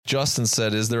Justin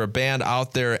said, is there a band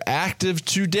out there active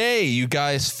today you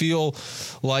guys feel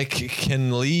like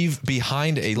can leave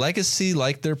behind a legacy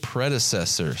like their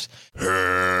predecessors?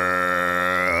 Hellcast.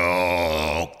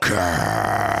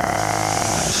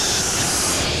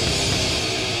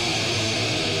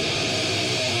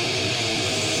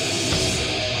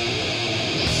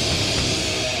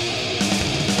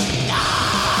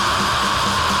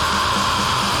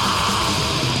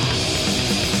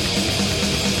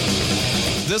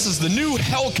 This is the new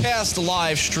Hellcast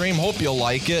live stream. Hope you'll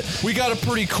like it. We got a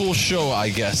pretty cool show, I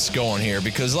guess, going here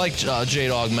because like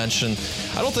J-Dog mentioned,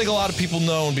 I don't think a lot of people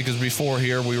know because before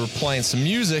here we were playing some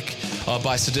music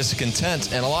by Sadistic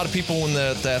Intent, and a lot of people when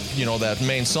that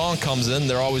main song comes in,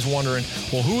 they're always wondering,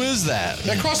 well, who is that?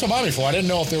 That crossed my mind before. I didn't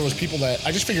know if there was people that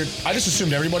I just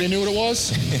assumed everybody knew what it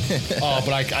was.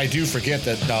 But I do forget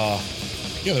that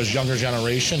there's younger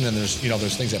generation and there's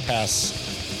things that pass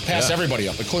everybody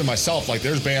up, including myself. Like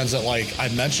there's bands that like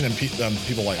I've mentioned and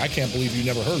people like, I can't believe you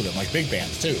never heard of them. Like big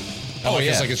bands too.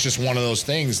 It's just one of those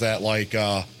things that like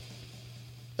you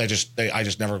just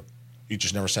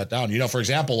never sat down. For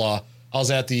example, I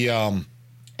was at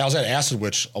Acid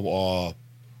Witch. What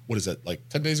is it, like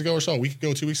 10 days ago or so? A week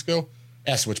ago, 2 weeks ago.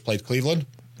 Acid Witch played Cleveland.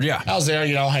 Yeah, I was there,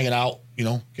 hanging out,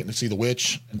 getting to see the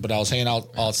witch. But I was hanging out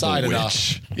outside.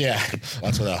 That's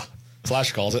what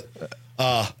Flash calls it.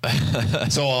 But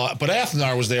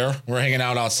Athenar was there. We're hanging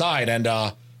out outside, and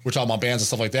we're talking about bands and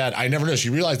stuff like that. I never noticed.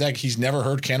 You realize that he's never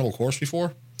heard Cannibal Corpse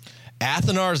before?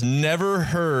 Athenar's never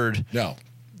heard. No,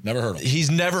 never heard him. He's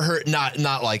never heard. Not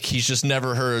like he's just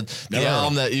never heard the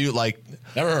album that you like.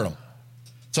 Never heard him.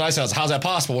 So I said, "How's that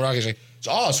possible?" We're not gonna say,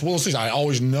 "It's Will Season." I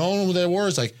always known who they were.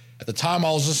 It's like at the time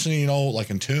I was listening,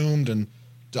 like Entombed and.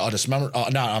 Entombed.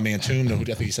 I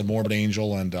think he said Morbid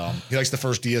Angel, and he likes the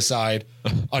first Deicide.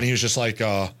 And he was just like,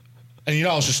 I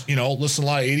was just listening to a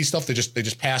lot of 80s stuff. They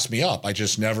just passed me up. I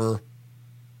just never,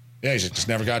 he just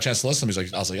never got a chance to listen to me.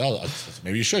 I was like, oh,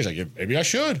 maybe you should. He's like, yeah, maybe I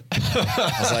should.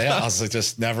 I was like,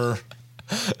 just never.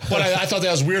 But I thought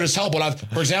that was weird as hell. But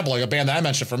for example, like a band that I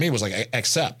mentioned for me was like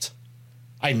Accept.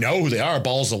 I know who they are,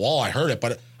 Balls to the Wall. I heard it,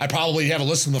 but I probably haven't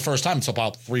listened the first time until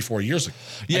about 3-4 years ago.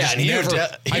 Yeah, and he would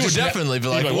definitely be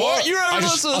like, what? You ever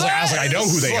listen to that? I was like, I know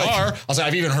who they are. I was like,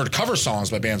 I've even heard cover songs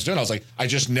by bands doing it. I was like, I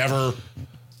just never,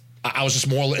 I was just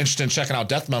more interested in checking out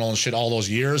death metal and shit all those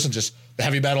years, and just the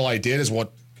heavy metal I did is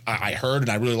what I heard, and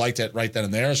I really liked it right then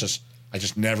and there. It's just, I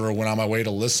just never went on my way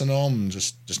to listen to them, and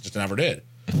just never did.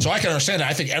 So I can understand that.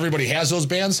 I think everybody has those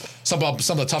bands. Some of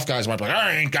the tough guys might be like,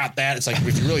 I ain't got that. It's like,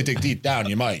 if you really dig deep down,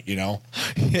 you might, Yeah.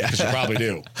 Because you probably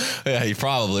do. Yeah, you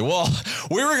probably. Well,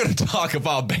 we were going to talk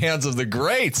about bands of the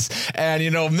greats and,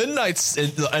 Midnight's,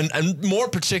 and more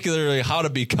particularly how to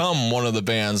become one of the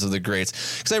bands of the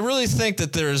greats. Because I really think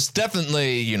that there's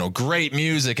definitely, great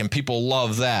music and people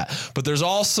love that. But there's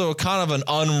also kind of an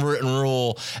unwritten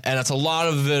rule, and it's a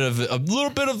little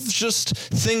bit of just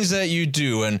things that you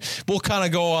do. And we'll kind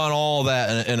of go on all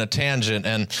that in a tangent.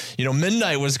 And,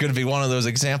 Midnight was going to be one of those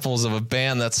examples of a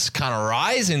band that's kind of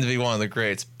rising to be one of the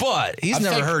greats. But he's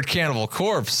never heard Cannibal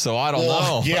Corpse, so I don't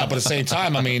know. Yeah, but at the same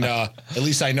time, I mean, at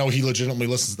least I know he legitimately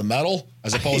listens to metal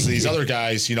as opposed to these other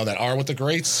guys, that are with the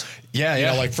greats.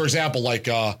 Yeah. Like, for example, like,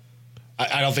 I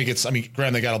don't think it's,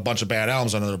 granted, they got a bunch of bad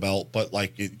albums under their belt, but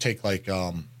like, you take like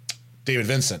David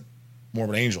Vincent,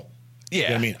 Morbid Angel. Yeah. You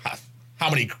know what I mean? How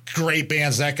many great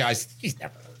bands that guy's, he's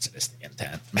never heard Sadistic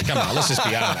Intent. Come on, let's just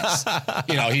be honest.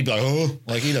 He'd be like, oh,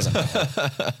 like he doesn't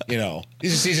know.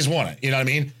 He's just won it. You know what I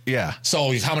mean? Yeah.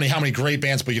 So how many great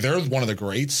bands, but they're one of the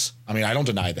greats. I don't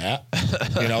deny that.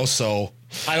 So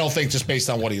I don't think just based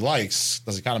on what he likes,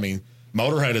 does it kind of mean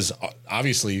Motorhead is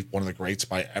obviously one of the greats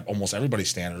by almost everybody's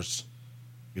standards.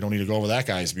 You don't need to go over that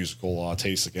guy's musical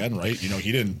taste again, right?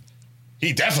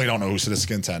 He definitely don't know who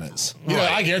Sadistic Intent is.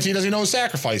 I guarantee he doesn't know who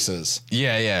Sacrifice is.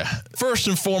 Yeah. First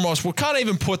and foremost, what kind of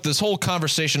even put this whole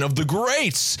conversation of the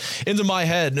greats into my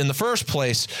head in the first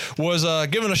place was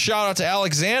giving a shout out to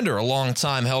Alexander, a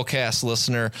longtime Hellcast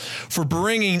listener, for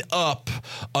bringing up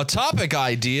a topic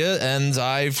idea, and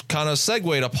I've kind of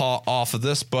segued off of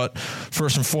this, but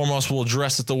first and foremost, we'll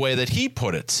address it the way that he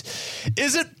put it.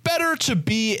 Is it better to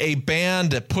be a band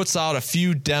that puts out a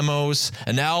few demos,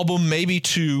 an album, maybe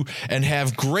two, and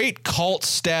have great cult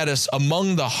status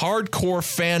among the hardcore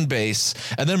fan base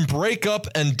and then break up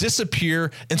and disappear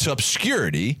into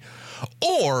obscurity?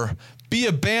 Or be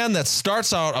a band that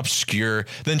starts out obscure,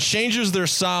 then changes their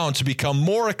sound to become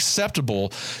more acceptable,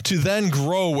 to then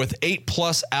grow with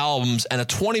 8+ albums and a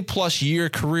 20+ year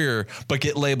career, but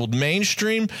get labeled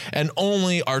mainstream and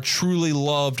only are truly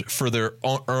loved for their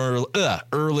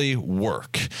early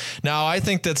work. Now, I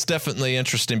think that's definitely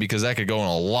interesting because that could go in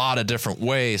a lot of different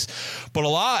ways. But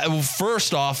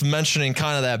first off, mentioning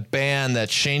kind of that band that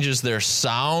changes their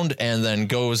sound and then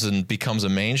goes and becomes a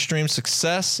mainstream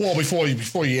success. Well, before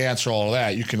you answer all of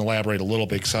that, you can elaborate a little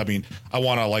bit, because I mean, I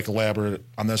want to like elaborate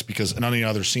on this, because in any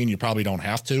other scene you probably don't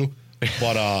have to,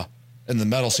 but in the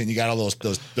metal scene you got all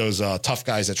those tough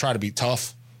guys that try to be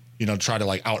tough, you know, try to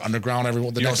like out underground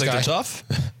everyone. You don't think they're tough?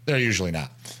 They're usually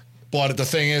not. But the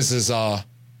thing is to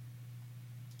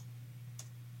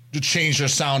change their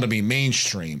sound to be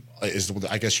mainstream is,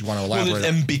 I guess you want to elaborate.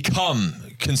 And become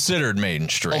considered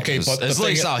mainstream. Okay, but at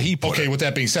least how he put it. Okay, with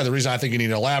that being said, the reason I think you need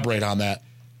to elaborate on that,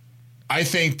 I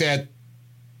think it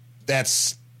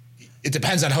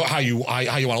depends on how you want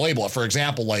to label it. For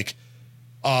example, like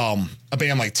a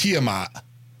band like Tiamat,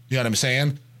 you know what I'm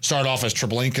saying? Started off as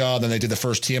Treblinka, then they did the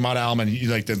first Tiamat album, and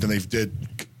then they did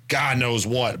God knows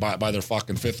what by their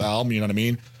fucking fifth album. You know what I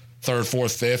mean? Third,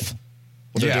 fourth, fifth.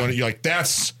 What they're doing, you're like,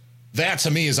 that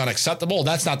to me is unacceptable.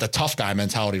 That's not the tough guy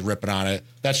mentality ripping on it.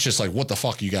 That's just like, what the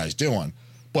fuck are you guys doing?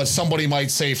 But somebody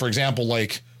might say, for example,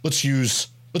 like let's use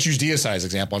DSI as an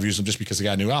example. I've used them just because they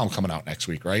got a new album coming out next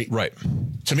week, right? Right.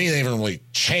 To me, they haven't really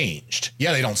changed.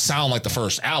 Yeah, they don't sound like the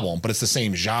first album, but it's the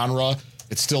same genre.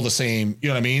 It's still the same, you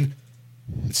know what I mean?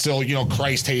 It's still, you know,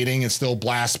 Christ hating. It's still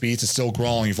blast beats. It's still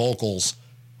growling vocals.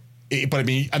 But I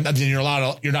mean, you're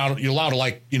allowed to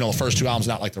like, you know, the first two albums,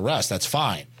 not like the rest. That's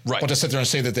fine. Right. But to sit there and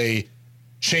say that they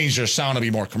changed their sound to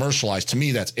be more commercialized, to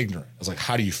me, that's ignorant. I was like,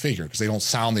 how do you figure? Because they don't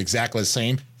sound exactly the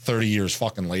same 30 years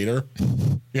fucking later. You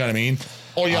know what I mean?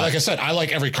 Oh yeah, like I said, I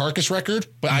like every Carcass record,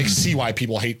 but I see why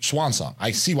people hate Swan Song.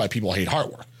 I see why people hate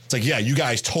Heartwork. It's like, yeah, you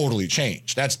guys totally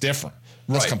changed. That's different.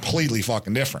 That's completely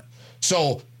fucking different.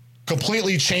 So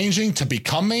completely changing to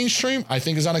become mainstream, I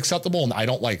think is unacceptable, and I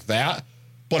don't like that.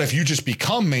 But if you just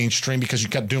become mainstream because you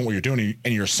kept doing what you're doing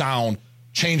and your sound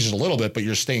changes a little bit, but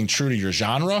you're staying true to your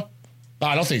genre,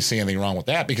 I don't think you see anything wrong with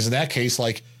that, because in that case,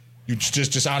 like, you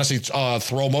just honestly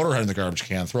throw Motorhead in the garbage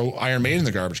can, throw Iron Maiden in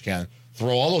the garbage can,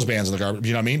 throw all those bands in the garbage,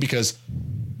 you know what I mean? Because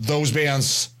those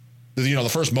bands, you know, the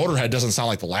first Motorhead doesn't sound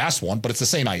like the last one, but it's the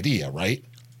same idea, right?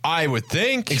 I would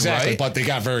think. Exactly, right? but they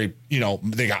got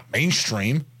they got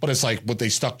mainstream, but it's like what they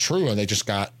stuck true and they just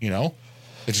got, you know,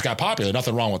 they just got popular.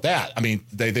 Nothing wrong with that. I mean,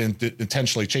 they didn't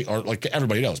intentionally change, or like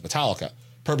everybody knows, Metallica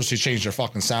purposely changed their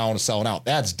fucking sound and selling out.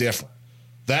 That's different.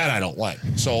 That I don't like.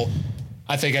 So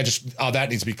I think that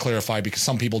needs to be clarified, because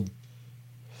some people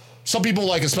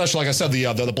like, especially like I said,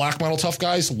 the black metal tough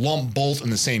guys lump both in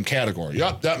the same category.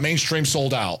 Yep, that mainstream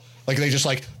sold out. Like they just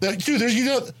like, dude, there's, you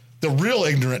know, the real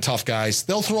ignorant tough guys,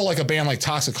 they'll throw like a band like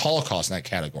Toxic Holocaust in that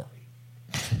category.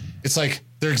 It's like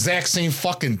they're exact same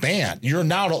fucking band. You're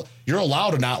allowed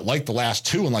to not like the last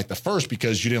two and like the first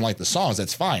because you didn't like the songs.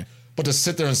 That's fine. But to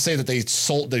sit there and say that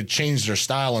they changed their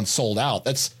style and sold out,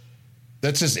 that's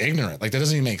just ignorant. Like, that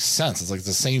doesn't even make sense. It's like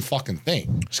the same fucking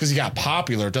thing. Just because he got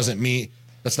popular doesn't mean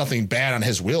that's nothing bad on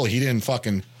his will. He didn't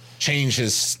fucking change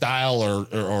his style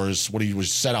or what he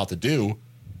was set out to do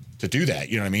that.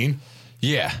 You know what I mean?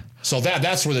 Yeah. So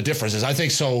that's where the difference is. I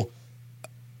think so.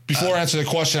 Before I answer the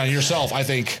question on yourself, I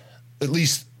think at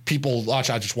least people watch.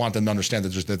 I just want them to understand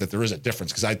that there is a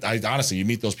difference, because I honestly, you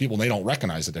meet those people and they don't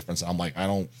recognize the difference. I'm like, I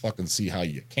don't fucking see how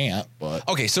you can't. But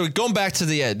okay, so going back to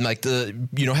the end, like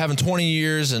having 20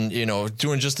 years and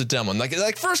doing just a demo, and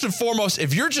like first and foremost,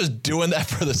 if you're just doing that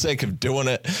for the sake of doing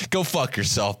it, go fuck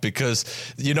yourself,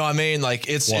 because you know what I mean. Like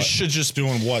it should just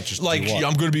doing what, just like what?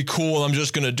 I'm going to be cool. I'm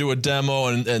just going to do a demo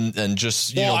and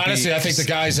just honestly, I think the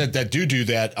guys that do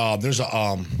that, there's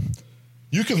a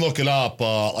you can look it up.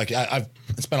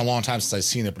 It's been a long time since I've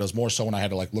seen it, but it was more so when I had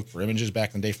to like look for images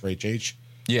back in the day for HH.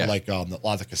 Yeah. Like a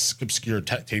lot of obscure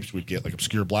tapes we'd get, like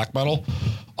obscure black metal.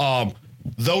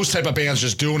 Those type of bands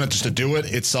just doing it just to do it.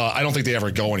 It's I don't think they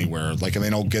ever go anywhere. Like, and they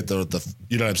don't get the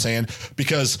you know what I'm saying?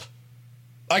 Because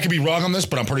I could be wrong on this,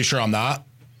 but I'm pretty sure I'm not.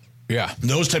 Yeah.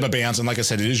 Those type of bands, and like I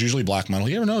said, it is usually black metal.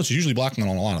 You ever know it's usually black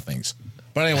metal on a lot of things.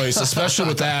 But anyways, especially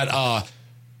with that,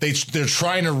 they're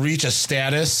trying to reach a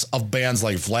status of bands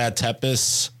like Vlad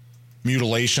Tepes,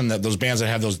 Mutilation, that those bands that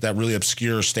have that really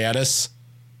obscure status,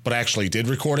 but actually did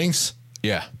recordings.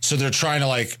 Yeah. So they're trying to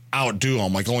like outdo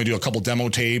them, like only do a couple demo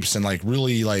tapes and like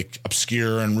really like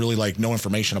obscure and really like no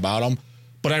information about them.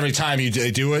 But every time they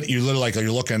do it, you literally like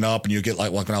you're looking up and you get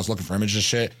like when I was looking for images and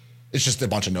shit, It's just a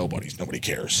bunch of nobodies. Nobody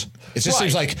cares. It just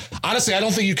seems like, honestly, I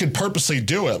don't think you could purposely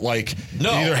do it. Like, it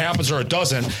either happens or it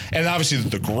doesn't. And obviously,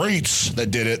 the greats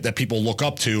that did it, that people look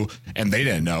up to, and they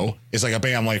didn't know, is like a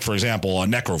band like, for example, a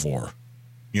Necrovore.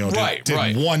 You know,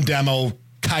 did one demo,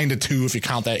 kind of two, if you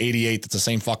count that 88. That's the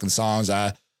same fucking songs.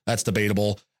 That's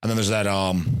debatable. And then there's that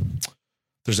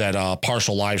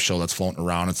partial live show that's floating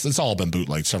around. It's all been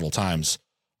bootlegged several times.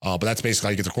 But that's basically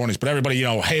how you get the cornies. But everybody, you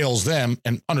know, hails them,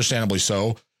 and understandably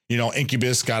so. You know,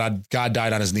 Incubus, God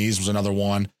Died on His Knees was another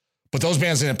one. But those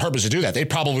bands didn't purpose to do that. They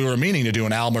probably were meaning to do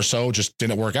an album or so, just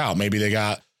didn't work out. Maybe they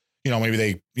got,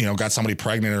 got somebody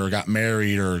pregnant or got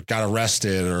married or got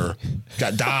arrested or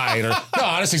got died. Or no,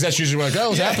 honestly, that's usually what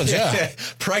happens. Yeah.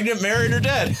 Pregnant, married, or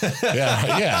dead.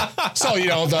 yeah. So,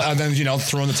 and then,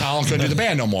 threw in the towel and couldn't do the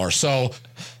band no more. So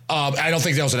I don't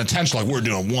think that was an intention. Like, we're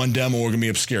doing one demo, we're going to be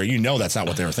obscure. That's not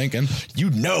what they were thinking.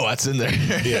 That's in there.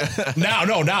 Yeah.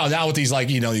 Now with these,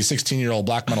 these 16-year-old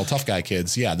black metal tough guy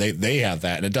kids, they have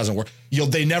that, and it doesn't work.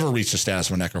 They never reach the status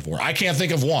of a Necrovore. I can't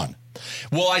think of one.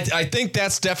 Well, I think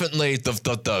that's definitely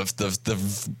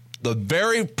the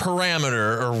very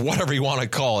parameter, or whatever you want to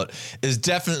call it, is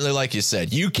definitely, like you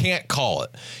said, you can't call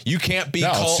it. You can't be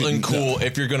Colton Cool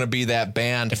if you're going to be that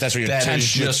band. If that's what that is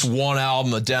just one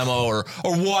album, a demo, or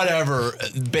whatever,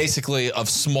 basically of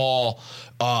small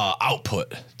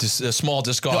output, just a small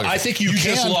discography. No, I think you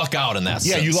just luck out in that.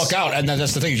 Yeah, sense. you luck out, and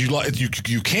that's the thing.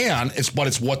 You can. It's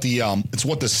what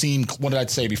the scene. What did I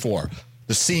say before?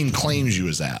 The scene claims you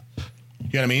as that.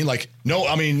 You know what I mean? Like,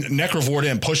 Necrovore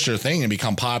didn't push their thing and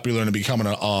become popular and become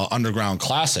an underground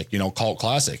classic, cult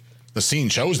classic. The scene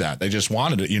chose that. They just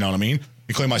wanted it, you know what I mean?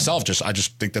 Including myself, I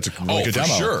just think that's a really good demo.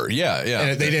 Sure, yeah.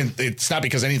 And they didn't, it's not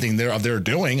because anything they're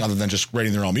doing other than just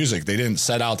writing their own music. They didn't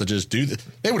set out to just do that.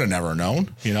 They would have never known,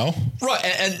 Right,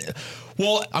 and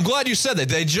well, I'm glad you said that.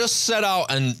 They just set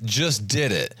out and just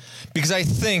did it. Because I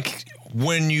think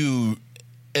when you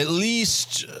at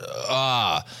least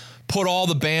put all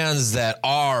the bands that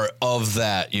are of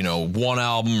that, one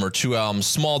album or two albums,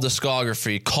 small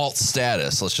discography, cult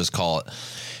status, let's just call it.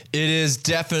 It is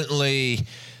definitely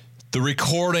the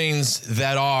recordings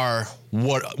that are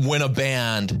when a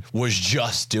band was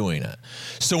just doing it.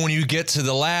 So when you get to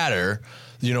the latter,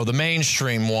 the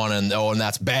mainstream one, and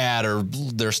that's bad, or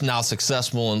they're now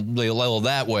successful and they level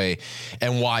that way,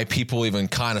 and why people even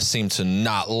kind of seem to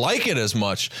not like it as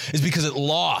much is because it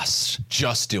lost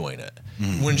just doing it.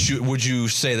 Would you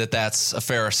say that that's a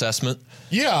fair assessment?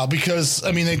 Yeah, because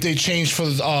they changed for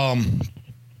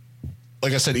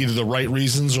like I said, either the right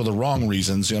reasons or the wrong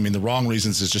reasons. The wrong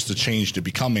reasons is just to change to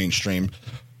become mainstream.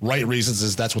 Right reasons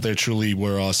is that's what they truly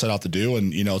were set out to do.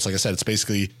 And it's like I said, it's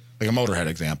basically like a Motorhead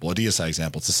example, a DSI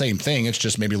example. It's the same thing. It's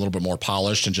just maybe a little bit more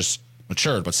polished and just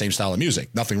matured, but same style of music.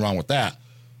 Nothing wrong with that.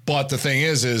 But the thing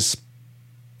is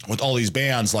with all these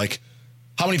bands, like,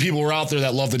 how many people were out there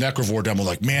that loved the Necrovore demo?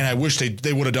 Like, man, I wish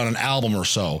they would have done an album or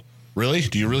so. Really?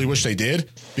 Do you really wish they did?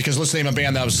 Because let's name a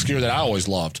band that was obscure that I always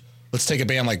loved. Let's take a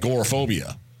band like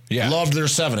Goraphobia. Yeah. Loved their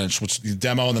 7-inch, which the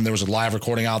demo, and then there was a live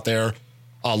recording out there.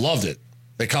 Loved it.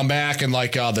 They come back and they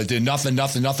did nothing.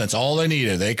 It's all they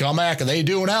needed. They come back and they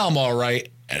do an album all right,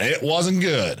 and it wasn't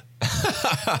good.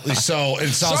 So it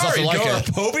sounds nothing like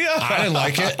Goraphobia? I didn't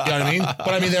like it. You know what I mean?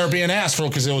 But they were being asked for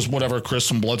because it was whatever, Chris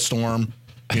from Bloodstorm,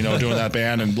 doing that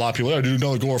band, and a lot of people, do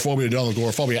another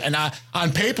Goraphobia. And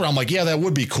on paper, I'm like, yeah, that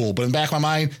would be cool. But in the back of my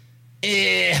mind,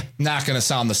 not going to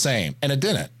sound the same. And it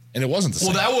didn't. And it wasn't the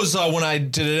same. Well, that was when I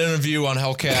did an interview on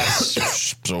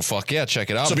Hellcats. So fuck yeah, check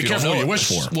it out. So be careful what you wish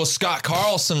for. Well, Scott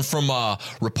Carlson from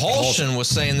Repulsion was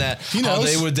saying that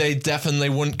they definitely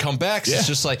wouldn't come back. So it's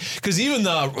just like, because even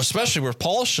especially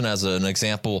Repulsion as an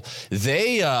example,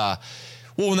 they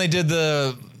when they did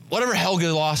the whatever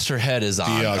Helga Lost Her Head is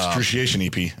on. The Excruciation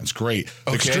EP. It's great.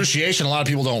 Okay. Excruciation, a lot of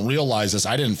people don't realize this.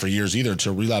 I didn't for years either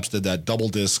until Relapse did that double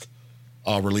disc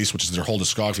release, which is their whole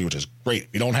discography, which is great. If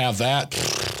you don't have that,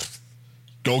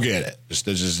 go get it.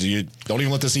 Just you don't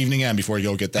even let this evening end before you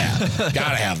go get that.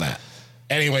 Gotta have that.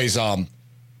 Anyways, the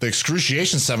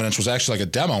Excruciation 7-inch was actually like a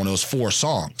demo, and it was 4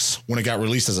 songs. When it got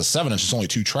released as a 7-inch, it's only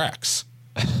 2 tracks.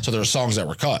 So there are songs that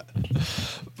were cut.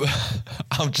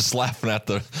 I'm just laughing at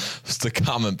the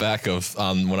comment back of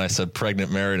when I said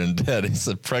pregnant, married, and dead. He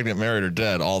said pregnant, married, or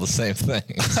dead, all the same thing.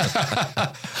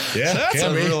 Yeah,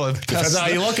 so that's how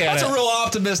you look at it. That's a real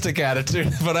optimistic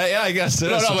attitude. But I guess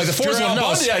it is. No, like the fourth one,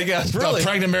 Bundy, I guess. Really,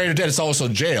 pregnant, married, or dead. It's also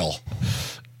jail.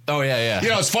 Oh yeah.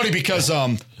 It's funny because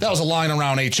that was a line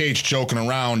around HH joking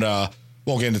around.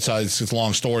 Won't get into it. It's a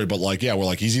long story, but we're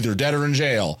like, he's either dead or in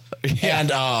jail. Yeah.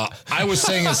 And I was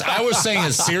saying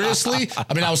this seriously.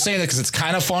 I was saying it because it's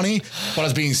kind of funny, but I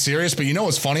was being serious. But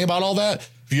what's funny about all that?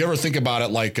 if you ever think about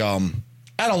it, like,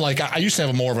 I used to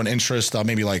have more of an interest,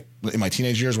 maybe like in my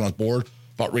teenage years when I was bored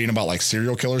about reading about like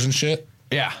serial killers and shit.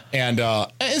 Yeah. And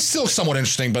it's still somewhat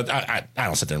interesting, but I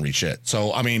don't sit there and read shit.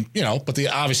 So, I mean, but the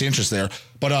obviously interest there.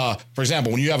 But for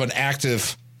example, when you have an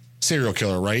active serial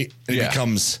killer, right? And it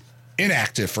becomes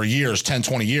inactive for years, 10,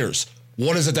 20 years.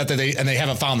 What is it that they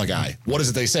haven't found the guy? What is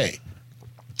it they say?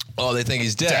 Oh, they think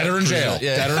he's dead. Dead or in jail.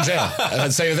 Yeah. Dead or in jail. And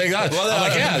then say they got it. Well, I'm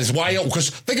like, yeah, it's why, because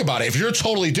think about it. If you're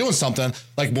totally doing something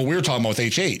like what we were talking about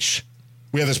with HH,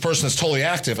 we have this person that's totally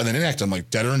active and then inactive. I'm like,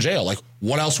 dead or in jail. Like,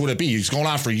 what else would it be? He's going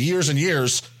on for years and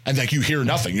years, and like you hear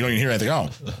nothing. You don't even hear anything. Oh,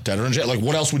 dead or in jail. Like,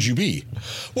 what else would you be?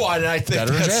 Well, and I think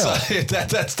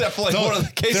that's definitely one of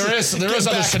the cases. There is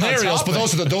other scenarios, but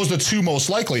those are the two most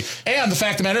likely. And the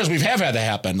fact of the matter is, we have had that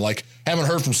happen. Like, haven't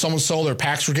heard from someone, so their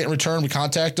packs were getting returned. We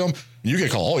contact them. You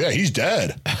get called. Oh yeah, he's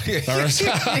dead. Yeah,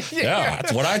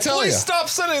 that's what I tell you. Stop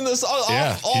sending this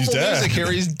awful music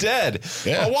here. He's dead.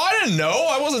 Yeah. Well, I didn't know.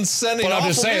 I wasn't sending. But I'm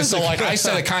just saying. Music. So like, I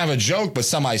said it kind of a joke, but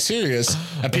semi-serious,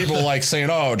 and people like saying,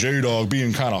 "Oh, J-Dog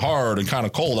being kind of hard and kind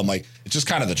of cold." I'm like, it's just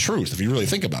kind of the truth if you really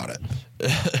think about it.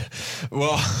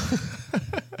 Well.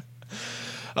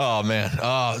 Oh man.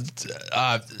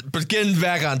 But getting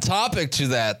back on topic to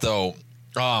that though.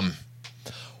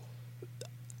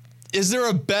 Is there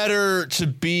a better to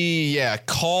be,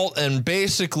 cult and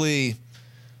basically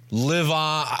live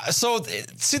on? So,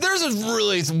 see, there's a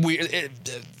really weird,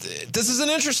 this is an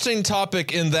interesting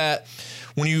topic in that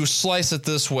when you slice it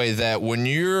this way, that when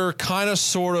you're kind of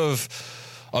sort of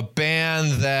a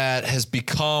band that has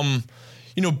become,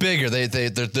 bigger,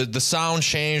 the sound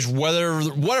changed,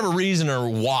 whatever reason or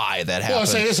why that happened. Well, I'll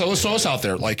say this, let's throw this out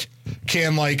there. Like,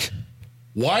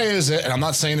 why is it, and I'm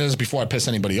not saying this before I piss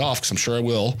anybody off, because I'm sure I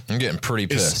will. I'm getting pretty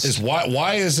pissed.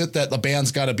 Why is it that the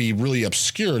band's got to be really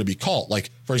obscure to be cult? Like,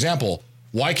 for example,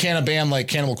 why can't a band like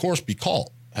Cannibal Corpse be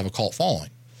cult, have a cult following?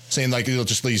 Saying like,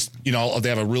 just these, they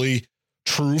have a really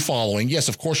true following. Yes,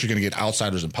 of course you're going to get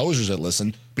outsiders and posers that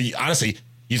listen, but honestly,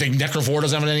 you think Necrovore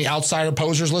doesn't have any outsider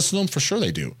posers listen to them? For sure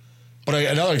they do. But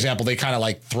another example, they kind of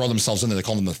like throw themselves in there. They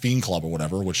call them the Fiend Club or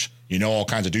whatever, which, all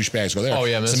kinds of douchebags go there. Oh,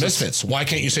 yeah. It's the Misfits. Why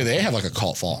can't you say they have like a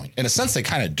cult following? In a sense, they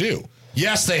kind of do.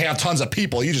 Yes, they have tons of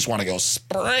people. You just want to go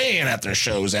spraying at their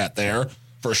shows at there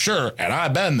for sure. And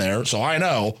I've been there, so I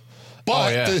know.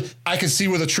 But I can see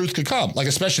where the truth could come. Like,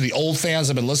 especially the old fans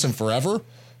have been listening forever.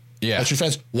 Yeah. That's your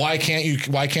fans. Why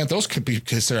can't those be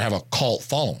considered have a cult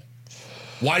following?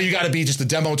 Why do you got to be just a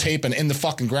demo tape and in the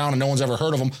fucking ground and no one's ever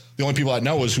heard of them? The only people I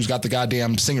know is who's got the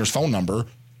goddamn singer's phone number,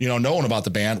 knowing about the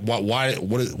band.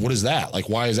 What is that? Like,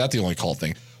 why is that the only cult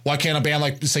thing? Why can't a band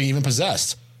like, say, even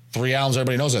Possessed? 3 albums,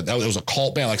 everybody knows that. That was a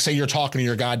cult band. Like, say you're talking to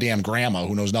your goddamn grandma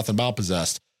who knows nothing about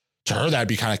Possessed. To her, that'd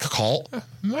be kind of a cult.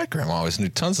 My grandma always knew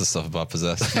tons of stuff about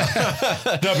Possessed.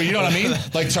 No, but you know what I mean?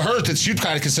 Like, to her, she'd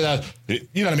kind of consider that,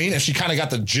 you know what I mean? If she kind of got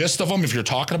the gist of them, if you're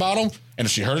talking about them, and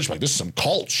if she heard it, she's like, this is some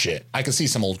cult shit. I could see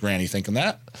some old granny thinking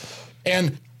that.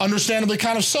 And understandably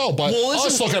kind of so. But I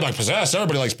was looking at like Possessed.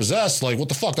 Everybody likes Possessed. Like, what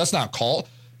the fuck? That's not cult.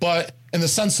 But in the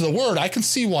sense of the word, I can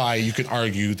see why you could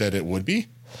argue that it would be.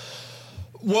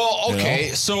 Well, okay,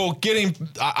 so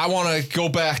I want to go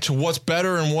back to what's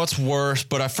better and what's worse,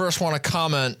 but I first want to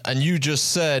comment, and you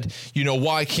just said,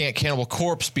 why can't Cannibal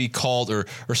Corpse be cult or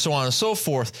so on and so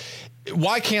forth?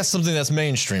 Why can't something that's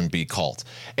mainstream be cult?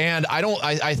 And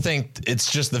I think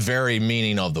it's just the very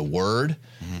meaning of the word,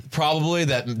 probably,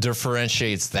 that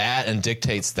differentiates that and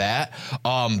dictates that.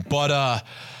 But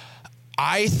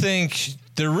I think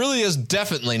there really is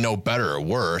definitely no better or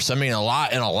worse. I mean, in a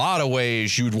lot of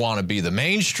ways, you'd want to be the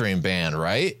mainstream band,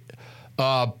 right?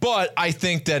 But I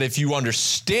think that if you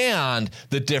understand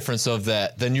the difference of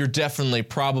that, then you're definitely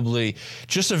probably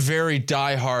just a very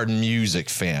diehard music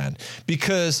fan,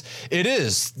 because it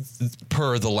is,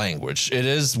 per the language, it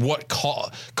is what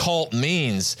cult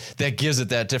means that gives it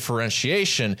that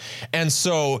differentiation. And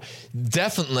so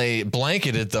definitely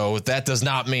blanketed, though, that does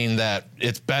not mean that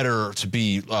it's better to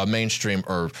be mainstream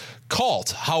or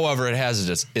cult. However, it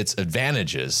has its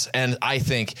advantages. And I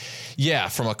think,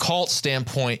 from a cult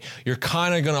standpoint, you're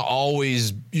kind of going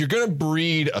to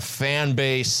breed a fan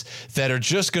base that are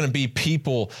just going to be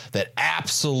people that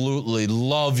absolutely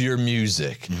love your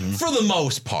music for the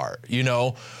most part,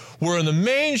 where in the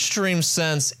mainstream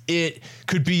sense, it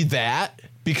could be that,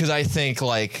 because I think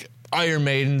like Iron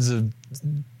Maiden's a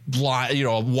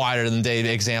wider than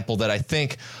day example that I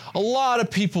think a lot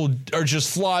of people are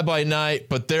just fly by night,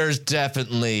 but there's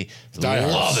definitely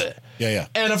love it. Yeah.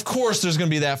 And of course there's going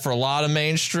to be that for a lot of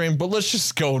mainstream, but let's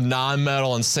just go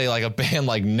non-metal and say like a band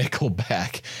like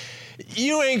Nickelback.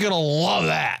 you ain't gonna love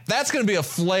that. That's gonna be a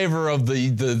flavor of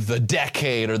the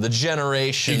decade or the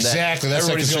generation. Exactly. That's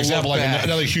like, for example, like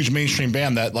another huge mainstream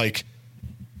band that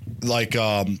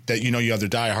that you have their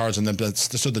diehards and then that's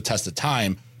stood the test of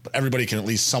time, but everybody can at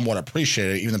least somewhat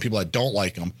appreciate it, even the people that don't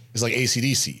like them, is like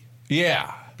AC/DC.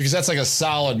 Yeah. Because that's like a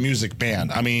solid music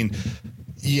band. I mean,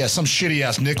 yeah, some shitty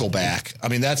ass Nickelback. I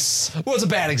mean, that's it's a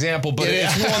bad example, but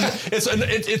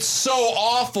it's so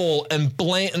awful and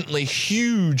blatantly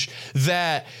huge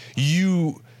that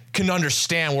you can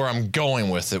understand where I'm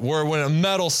going with it. Where in a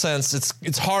metal sense,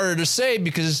 it's harder to say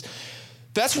because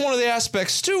that's one of the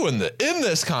aspects too in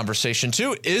this conversation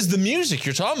too is the music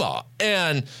you're talking about,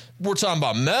 and we're talking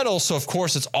about metal, so of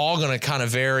course it's all going to kind of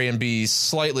vary and be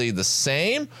slightly the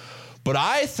same. But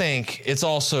I think it's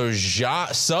also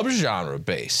subgenre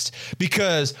based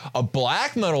because a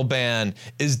black metal band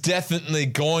is definitely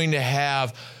going to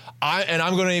have,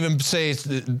 I'm going to even say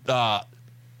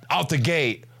out the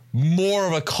gate, more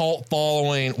of a cult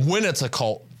following when it's a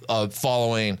cult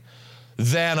following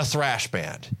than a thrash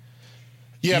band.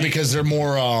 Yeah, because they're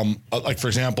more like, for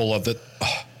example,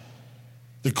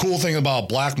 the cool thing about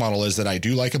black metal is that I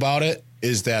do like about it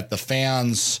is that the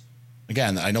fans.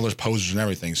 Again, I know there's posers and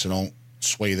everything, so don't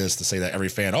sway this to say that every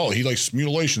fan, he likes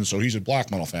Mutilation, so he's a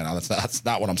black metal fan. That's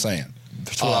not what I'm saying.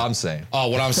 That's what I'm saying.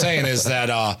 What I'm saying is that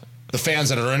the fans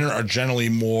that are in it are generally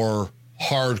more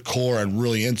hardcore and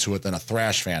really into it than a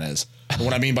thrash fan is. And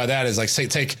what I mean by that is like,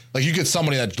 you get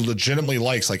somebody that legitimately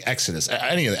likes like Exodus,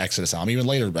 any of the Exodus album, even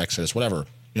later Exodus, whatever,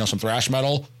 some thrash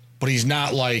metal, but he's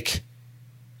not like,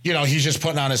 he's just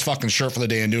putting on his fucking shirt for the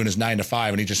day and doing his 9 to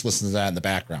 5 and he just listens to that in the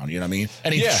background. You know what I mean?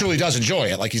 And he truly does enjoy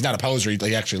it. Like he's not a poser.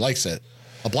 He actually likes it.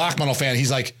 A black metal fan,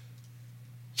 he's like,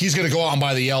 he's going to go out and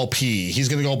buy the LP. He's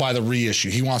going to go buy the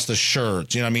reissue. He wants the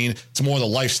shirts. You know what I mean? It's more the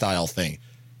lifestyle thing.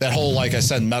 That whole, like I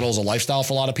said, metal's a lifestyle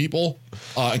for a lot of people,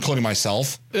 including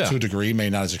myself to a degree,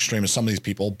 maybe not as extreme as some of these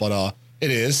people, but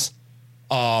it is.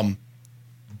 Black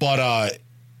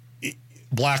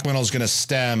metal is going to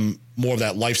stem more of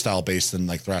that lifestyle base than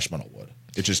like thrash metal would.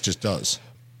 It just does.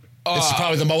 It's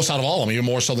probably the most out of all of them, even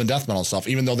more so than death metal stuff.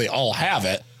 Even though they all have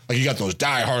it, like you got those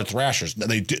die-hard thrashers,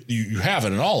 you have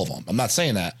it in all of them. I'm not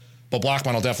saying that, but black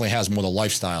metal definitely has more the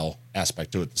lifestyle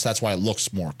aspect to it. So that's why it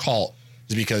looks more cult,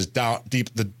 is because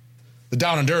the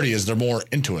down and dirty is they're more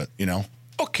into it.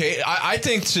 Okay, I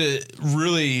think to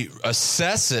really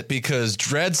assess it, because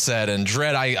Dread said, and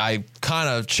Dread, I kind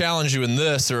of challenge you in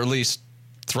this, or at least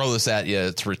throw this at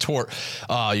you to retort.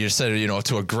 You said,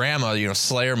 to a grandma,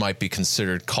 Slayer might be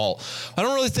considered cult. I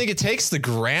don't really think it takes the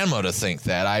grandma to think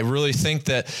that. I really think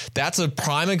that that's a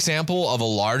prime example of a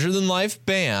larger than life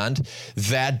band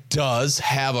that does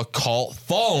have a cult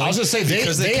following. I was going to say,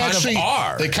 they kind actually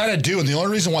are. They kind of do. And the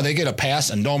only reason why they get a pass,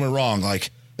 and don't get me wrong,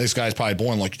 like this guy's probably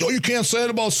born like, you can't say it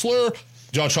about Slayer.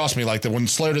 Y'all trust me, like when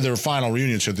Slayer did their final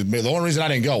reunion show, the only reason I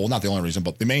didn't go, well, not the only reason,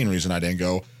 but the main reason I didn't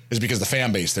go is because the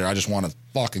fan base there. I just want to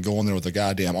fucking go in there with a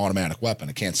goddamn automatic weapon.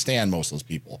 I can't stand most of those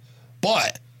people.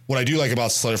 But what I do like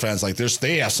about Slayer fans, like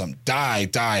they have some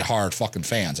die hard fucking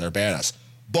fans that are badass.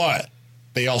 But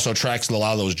they also attract a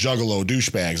lot of those juggalo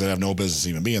douchebags that have no business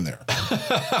even being there.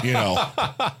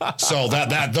 So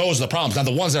those are the problems. Now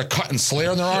the ones that are cutting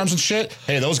Slayer in their arms and shit,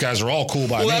 hey, those guys are all cool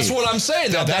by me. Well, that's what I'm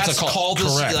saying. That's a cult.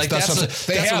 Correct. Like, that's a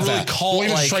really cult. Well,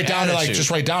 even just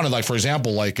right down to like, for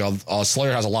example, like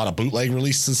Slayer has a lot of bootleg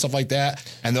releases and stuff like that,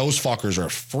 and those fuckers are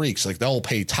freaks. Like they'll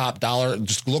pay top dollar.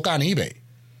 Just look on eBay.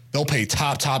 They'll pay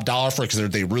top dollar for it because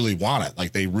they really want it.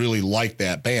 Like they really like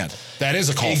that band. That is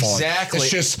a cult following. Exactly. It's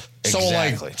just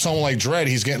someone like Dread.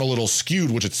 He's getting a little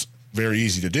skewed, which it's very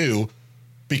easy to do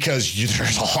because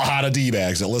there's a lot of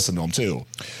D-bags that listen to him too.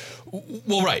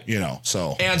 Well, right.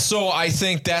 So I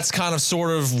think that's kind of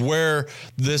sort of where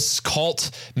this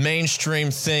cult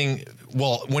mainstream thing.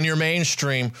 Well, when you're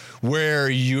mainstream, where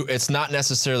it's not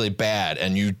necessarily bad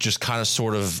and you just kind of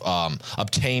sort of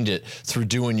obtained it through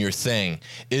doing your thing,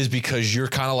 is because you're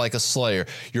kind of like a Slayer.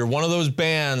 You're one of those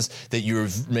bands that you're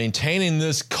maintaining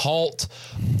this cult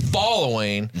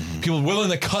following, people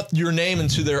willing to cut your name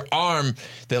into their arm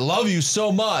that love you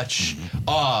so much.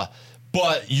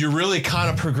 But you're really kind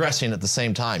of progressing at the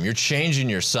same time. You're changing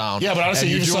your sound. Yeah, but honestly,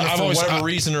 you're doing it for whatever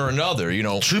reason or another.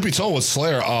 Truth be told, with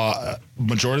Slayer,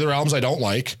 majority of their albums I don't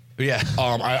like. Yeah.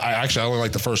 I only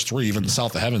like the first 3. Even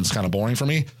South of Heaven is kind of boring for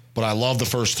me. But I love the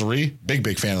first 3.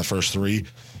 Big fan of the first 3.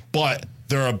 But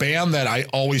they're a band that I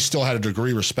always still had a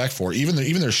degree of respect for. Even their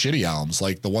shitty albums,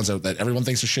 like the ones that everyone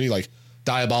thinks are shitty, like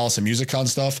Diabolus and Musica and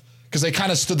stuff, because they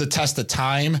kind of stood the test of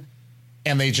time.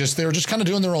 And they were just kind of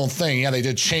doing their own thing. Yeah, they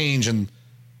did change,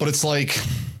 but it's like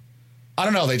I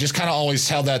don't know. They just kind of always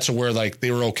held that to where like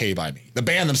they were okay by me. The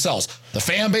band themselves, the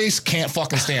fan base can't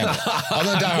fucking stand it.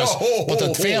 Other than Diehards, but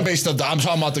the fan base, I'm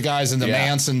talking about the guys in the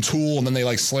Manson, Tool, and then they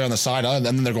like Slayer on the side, and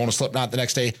then they're going to Slipknot the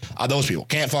next day. Those people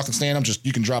can't fucking stand them. Just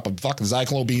you can drop a fucking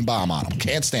Zyklon beam bomb on them.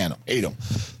 Can't stand them. Hate them.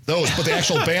 Those, but the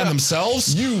actual band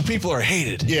themselves, you people are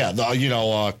hated.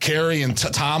 Yeah, Carrie and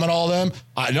Tom and all them.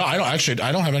 I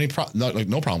don't have any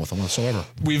no problem with them whatsoever.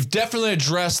 We've definitely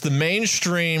addressed the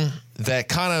mainstream that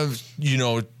kind of,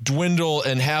 dwindle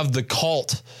and have the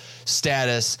cult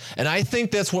status. And I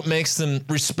think that's what makes them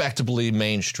respectably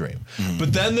mainstream. Mm.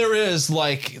 But then there is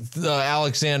like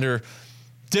Alexander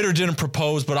did or didn't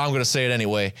propose, but I'm going to say it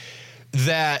anyway,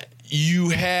 that you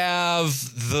have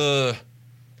the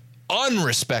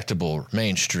unrespectable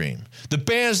mainstream. The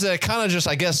bands that kind of just,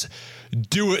 I guess,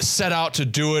 set out to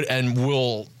do it and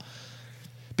will,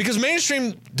 because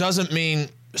mainstream doesn't mean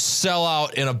sell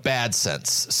out in a bad sense.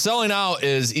 Selling out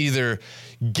is either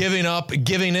giving up,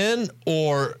 giving in,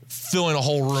 or filling a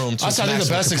whole room to I think the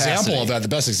best example of that, the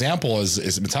best example is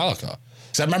Metallica.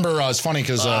 Because I remember it's funny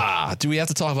because do we have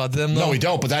to talk about them though? No, we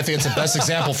don't. But I think it's the best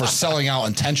example for selling out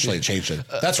intentionally changing.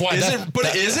 That's why.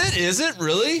 Is it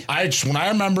really? When I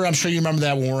remember, I'm sure you remember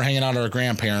that when we were hanging out at our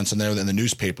grandparents and they were in the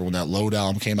newspaper when that Load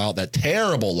album came out, that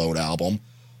terrible Load album.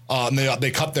 And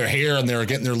they cut their hair and they were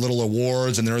getting their little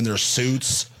awards and they're in their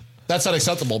suits. That's not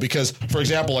acceptable because, for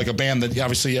example, like a band that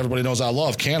obviously everybody knows I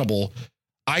love, Cannibal.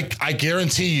 I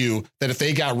guarantee you that if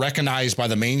they got recognized by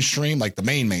the mainstream, like the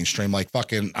mainstream, like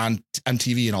fucking on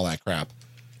MTV and all that crap.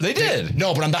 They did.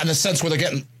 No, but I'm not in the sense where they're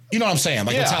getting, you know what I'm saying?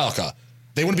 Like Metallica.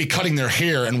 They wouldn't be cutting their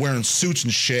hair and wearing suits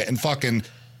and shit and fucking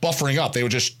buffering up. They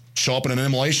would just show up in an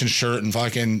immolation shirt and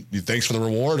fucking thanks for the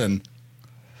reward and,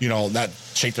 that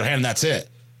shake their hand and that's it.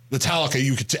 Metallica,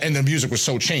 you could, and the music was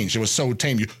so changed. It was so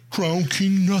tame. You Crown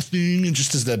King nothing, and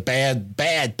just as the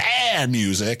bad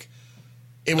music,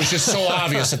 it was just so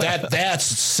obvious that's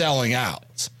selling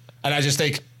out. And I just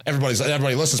think everybody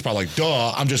listens probably like,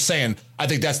 duh. I'm just saying. I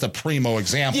think that's the primo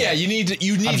example. Yeah, you need to.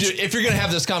 If you're going to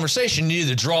have this conversation, you need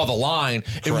to draw the line.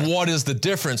 And what is the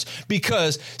difference?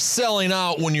 Because selling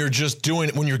out when you're just doing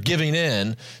it, when you're giving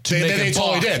in to make a buck,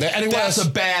 totally did. That's a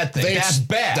bad thing. That's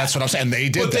bad. That's what I'm saying. They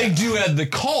did, but they do have the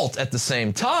cult at the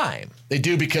same time. They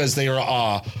do because they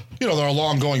are, they're a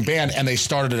long going band, and they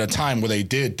started at a time where they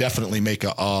did definitely make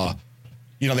a,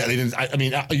 they didn't. I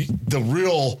mean,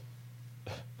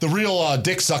 the real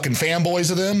dick sucking fanboys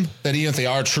of them, that even if they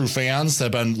are true fans, that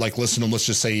have been like listening to them, let's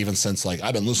just say even since like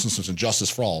I've been listening since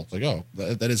Injustice for All. It's like, oh,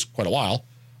 that is quite a while.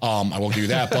 I won't give you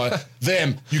that, but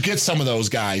then you get some of those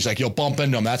guys, like you'll bump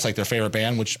into them. That's like their favorite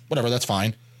band, which whatever, that's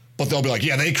fine. But they'll be like,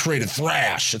 yeah, they created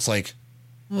thrash. It's like,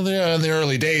 well, they're in the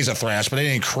early days of thrash, but they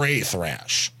didn't create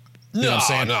thrash. You know what I'm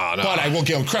saying? No. But I will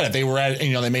give them credit. They were at,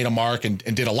 they made a mark and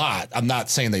did a lot. I'm not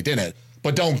saying they didn't,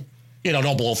 but don't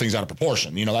blow things out of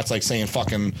proportion. That's like saying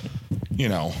fucking,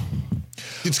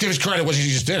 it's give us credit what you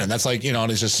just did. And that's like,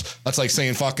 that's like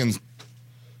saying fucking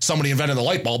somebody invented the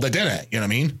light bulb that didn't. You know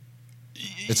what I mean?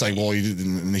 It's like, well,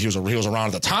 he was around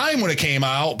at the time when it came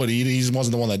out, but he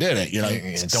wasn't the one that did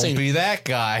it. Don't be that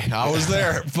guy. I was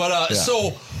there. But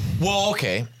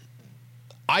okay.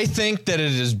 I think that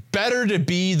it is better to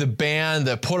be the band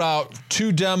that put out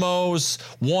 2 demos,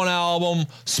 1 album,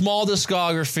 small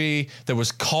discography that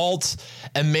was cult,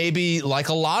 and maybe like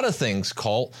a lot of things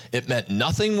cult, it meant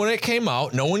nothing when it came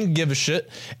out. No one gave a shit.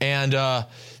 And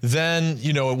then,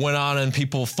 it went on and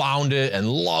people found it and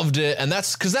loved it. And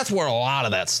that's because that's where a lot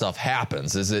of that stuff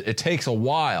happens, is it takes a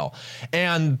while.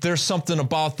 And there's something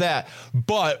about that.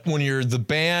 But when you're the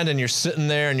band and you're sitting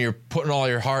there and you're putting all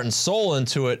your heart and soul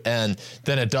into it, and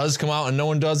then it does come out and no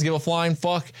one does give a flying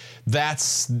fuck,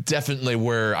 that's definitely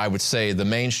where I would say the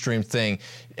mainstream thing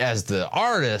as the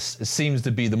artist seems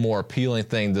to be the more appealing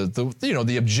thing,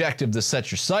 the objective to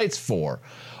set your sights for.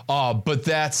 But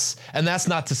that's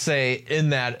not to say in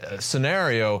that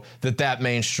scenario that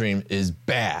mainstream is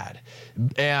bad.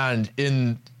 And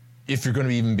if you're going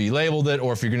to even be labeled it,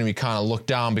 or if you're going to be kind of looked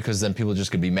down, because then people are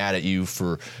just going to be mad at you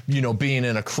for, being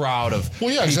in a crowd of people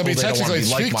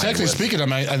technically speaking,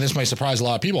 and this might surprise a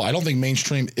lot of people, I don't think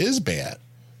mainstream is bad.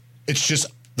 It's just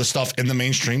the stuff in the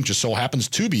mainstream just so happens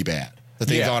to be bad that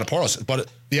they've gone apart. But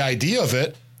the idea of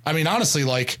it, I mean, honestly,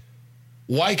 like,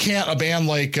 why can't a band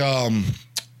like, I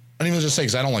don't even just say,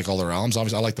 because I don't like all their albums.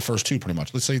 Obviously, I like the first 2 pretty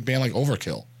much. Let's say a band like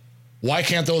Overkill. Why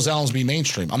can't those albums be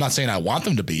mainstream? I'm not saying I want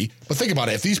them to be, but think about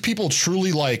it. If these people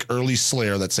truly like early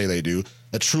Slayer, that say they do,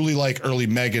 that truly like early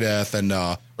Megadeth and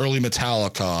early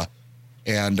Metallica,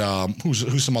 and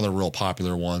who's some other real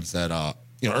popular ones that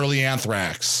early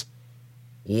Anthrax,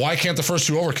 why can't the first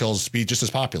 2 Overkills be just as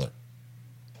popular?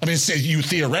 I mean, you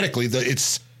theoretically,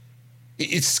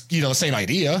 it's, you know, the same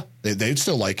idea. They'd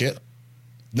still like it.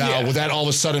 Now, would that all of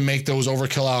a sudden make those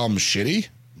Overkill albums shitty?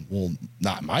 Well,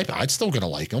 not my, I'd still gonna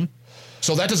like them.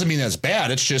 So that doesn't mean that's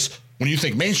bad. It's just when you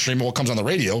think mainstream and what comes on the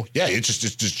radio, yeah, it's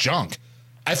just junk.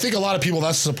 I think a lot of people,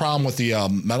 that's the problem with the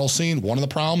metal scene. One of the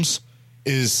problems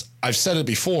is, I've said it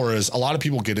before, is a lot of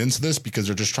people get into this because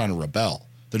they're just trying to rebel.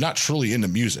 They're not truly into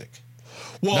music.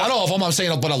 Well, not all of them, I'm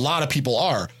saying, but a lot of people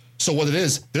are. So what it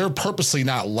is, they're purposely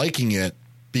not liking it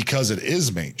because it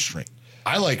is mainstream.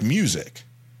 I like music.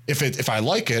 If I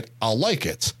like it, I'll like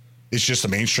it. It's just the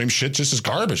mainstream shit just is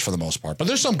garbage for the most part. But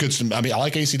there's some good, I mean, I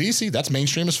like AC/DC. That's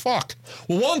mainstream as fuck.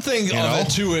 Well, one thing of it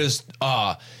too is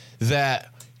that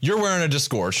you're wearing a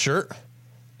Disgorge shirt,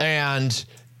 and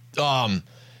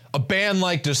a band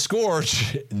like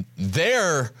Disgorge,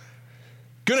 they're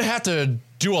going to have to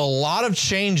do a lot of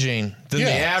changing than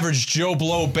the average Joe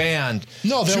Blow band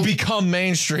to become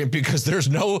mainstream, because there's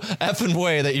no effing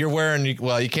way that you're wearing,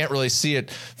 well, you can't really see it.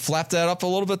 Flap that up a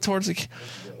little bit towards the...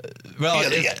 Well,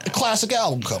 the classic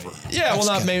album cover. Yeah,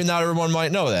 well, maybe not everyone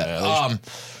might know that.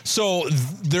 So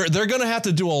they're going to have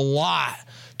to do a lot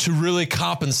to really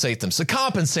compensate them. So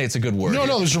compensate's a good word.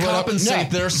 No, there's compensate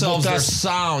themselves, their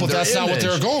sound. But that's image. Not what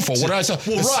they're going for. What did I say?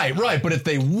 Well, right. But if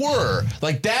they were,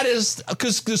 like, that is,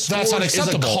 because this that's not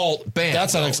acceptable. Is a cult band.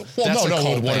 That's not acceptable. Well,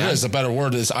 no. What it is, the better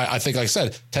word is, I think, like I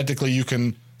said, technically you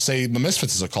can say the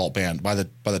Misfits is a cult band by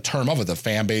the term of it, the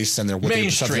fan base and their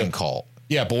mainstream cult.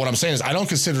 Yeah, but what I'm saying is, I don't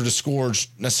consider Disgorge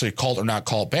necessarily cult or not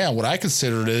cult band. What I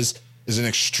consider it is an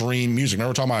extreme music. Remember,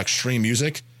 we're talking about extreme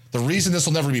music. The reason this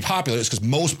will never be popular is because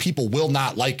most people will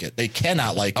not like it. They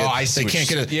cannot like it. Oh, I see. They can't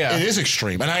get it. Yeah. It is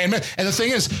extreme. And I admit, and the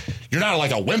thing is, you're not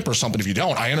like a wimp or something if you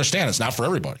don't. I understand it's not for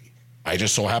everybody. I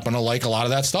just so happen to like a lot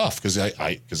of that stuff because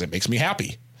it makes me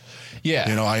happy. Yeah.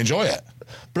 You know, I enjoy it.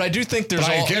 But I do think there's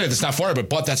I get it. It's not for everybody.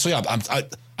 But that's,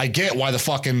 I get why the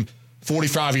fucking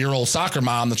 45-year-old soccer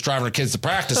mom that's driving her kids to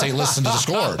practice ain't listening to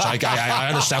Disgorge. I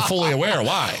understand, fully aware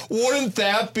why. Wouldn't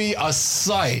that be a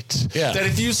sight? Yeah. That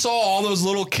if you saw all those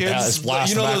little kids,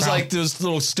 you know, those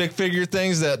little stick figure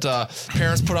things that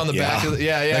parents put on the back of the,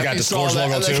 They got Disgorge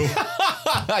logo too.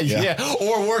 Yeah.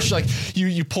 Or worse, like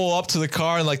you pull up to the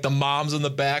car and like the mom's in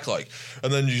the back, like,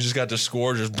 and then you just got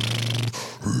Disgorge just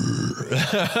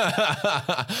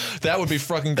that would be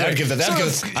fucking great. I'd give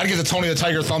the Tony the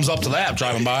Tiger thumbs up to that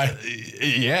driving by.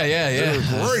 Yeah. They're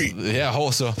great. Yeah.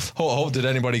 Did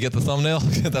anybody get the thumbnail?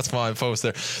 That's my post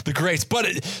there. The greats.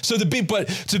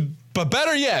 But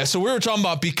better yet, so we were talking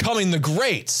about becoming the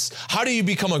greats. How do you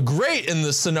become a great in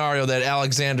the scenario that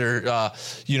Alexander,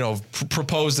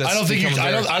 proposed?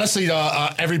 Honestly,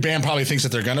 every band probably thinks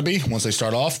that they're going to be once they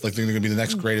start off. Like, they're going to be the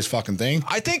next greatest fucking thing.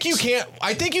 I think you can't.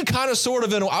 I think you kind of sort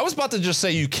of. I was about to just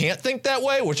say you can't think that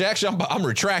way, which actually I'm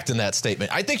retracting that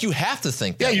statement. I think you have to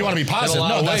think that way. Yeah, you want to be positive.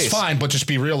 No, that's fine, but just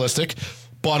be realistic.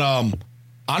 But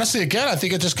honestly, again, I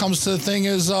think it just comes to the thing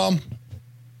is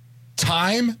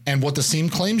time and what the scene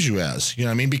claims you as. You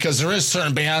know what I mean? Because there is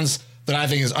certain bands that I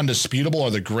think is undisputable are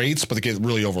the greats, but they get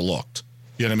really overlooked.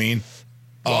 You know what I mean?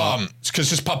 Because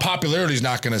just popularity is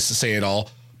not going to say it all,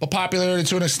 but popularity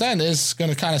to an extent is going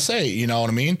to kind of say, you know what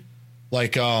I mean?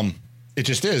 Like, it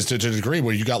just is to a degree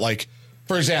where you got, like,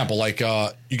 for example, like,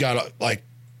 you got, like,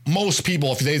 most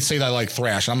people, if they say that I like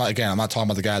thrash, I'm not talking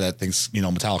about the guy that thinks,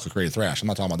 Metallica created thrash. I'm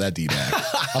not talking about that D-bag.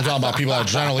 I'm talking about people that are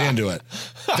generally into it.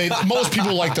 Most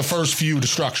people like the first few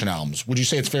Destruction albums. Would you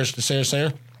say it's fair to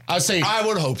say? I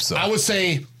would hope so. I would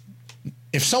say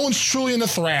if someone's truly into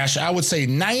thrash, I would say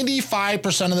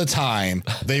 95% of the time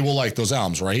they will like those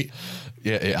albums, right?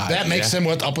 Yeah. That makes them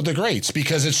up with the greats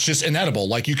because it's just inedible.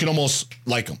 Like, you can almost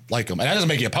like them. And that doesn't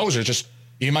make you a poser. It's just,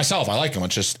 even myself, I like them.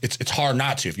 It's just, it's hard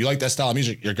not to. If you like that style of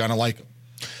music, you're going to like them.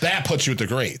 That puts you at the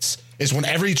greats. It's when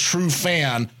every true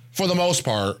fan, for the most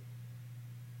part,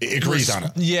 agrees on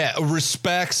it. Yeah,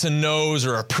 respects and knows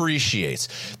or appreciates.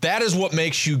 That is what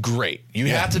makes you great. You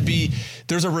have to be,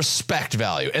 there's a respect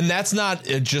value. And that's not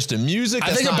just in music.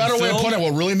 I think a better way of putting it,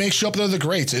 what really makes you up there the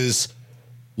greats is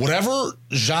whatever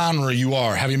genre you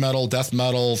are, heavy metal, death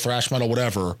metal, thrash metal,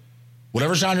 whatever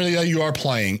genre that you are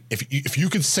playing, if you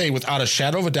could say without a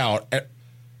shadow of a doubt,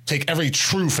 take every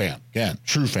true fan,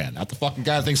 not the fucking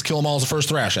guy that thinks Kill 'Em All is the first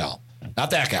thrash album,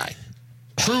 not that guy,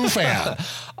 true fan.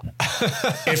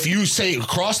 If you say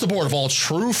across the board of all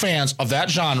true fans of that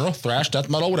genre, thrash, death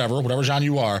metal, whatever genre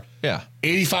you are,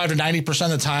 85 to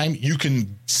 90% of the time, you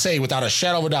can say without a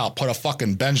shadow of a doubt, put a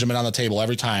fucking Benjamin on the table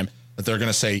every time that they're going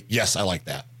to say, yes, I like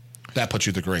that. That puts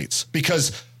you the greats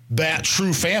because that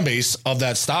true fan base of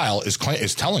that style is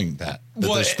telling that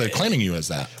they're claiming you as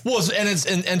that. Well,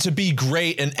 and to be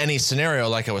great in any scenario,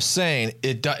 like I was saying,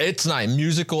 it's not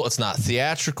musical, it's not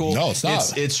theatrical. No, it's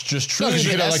not. It's just truly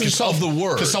the essence of the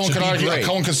word. Because someone could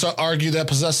argue that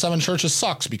Possessed Seven Churches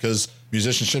sucks because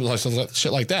musicianship like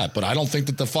shit like that. But I don't think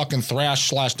that the fucking thrash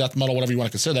 / death metal, whatever you want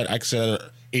to consider that, I consider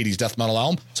it 80s death metal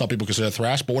album. Some people consider it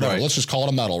thrash, but whatever. Right. Let's just call it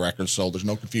a metal record, so there's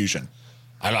no confusion.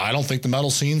 I don't think the metal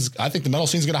scene's. I think the metal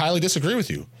scene's going to highly disagree with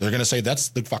you. They're going to say that's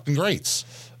the fucking greats.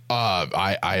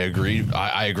 I agree.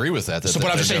 I agree with that. So,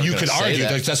 but I'm just saying you could argue.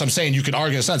 That's what I'm saying. You could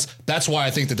argue in a sense. That's why I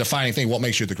think the defining thing, what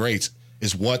makes you the greats,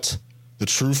 is what the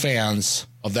true fans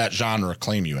of that genre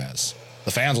claim you as.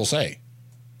 The fans will say.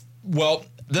 Well,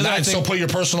 then so put your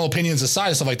personal opinions aside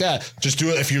and stuff like that. Just do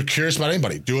it if you're curious about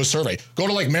anybody. Do a survey. Go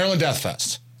to like Maryland Death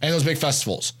Fest and those big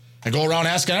festivals and go around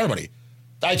asking everybody.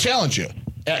 I challenge you.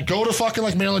 Go to fucking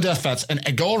like Maryland Death Fest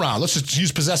and go around. Let's just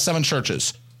use Possessed Seven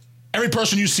Churches. Every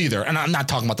person you see there, and I'm not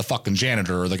talking about the fucking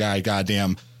janitor or the guy,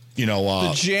 goddamn,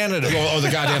 the janitor or the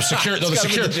goddamn security,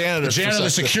 the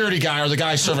security guy or the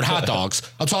guy serving hot dogs.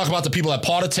 I'm talking about the people that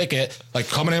bought a ticket, like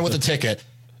coming in with a ticket.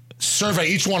 Survey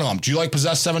each one of them. Do you like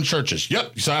Possessed Seven Churches?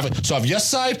 Yep. So I have yes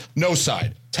side, no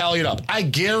side. Tally it up. I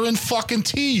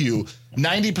guarantee you,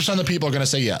 90% of the people are going to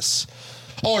say yes.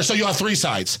 Or so you have 3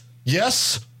 sides.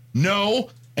 Yes, no,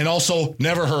 and also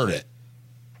never heard it.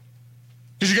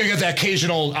 Because you're going to get that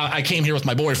occasional, I came here with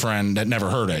my boyfriend that never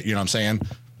heard it. You know what I'm saying?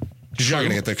 Because you're going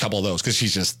to get a couple of those because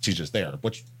she's just there,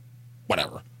 which,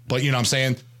 whatever. But you know what I'm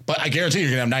saying? But I guarantee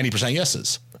you're going to have 90%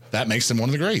 yeses. That makes him one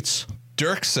of the greats.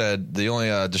 Dirk said the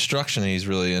only destruction he's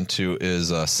really into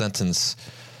is Sentence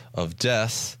of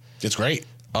Death. It's great.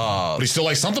 But he still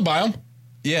likes something by him.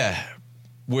 Yeah.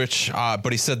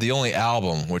 But he said the only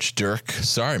album, which Dirk,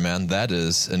 sorry, man, that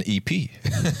is an EP.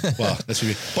 Well, that's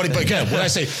but again, when I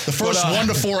say the first 1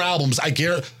 to 4 albums, I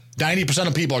guarantee 90%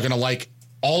 of people are going to like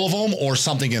all of them or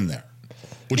something in there.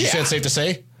 Would you say it's safe to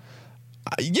say?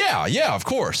 Yeah, of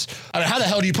course. I mean, how the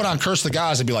hell do you put on Curse the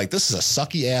Gods and be like, this is a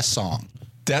sucky ass song?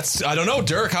 I don't know,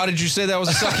 Dirk. How did you say that was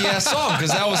a sucky ass song?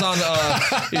 Because that was on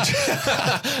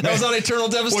Eternal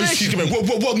Devastation.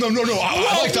 Whoa, no.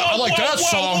 I like that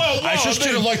song. I just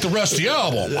didn't like the rest of the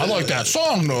album. I like that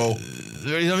song though.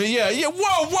 I mean, yeah.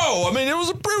 Whoa. I mean, it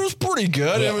was pretty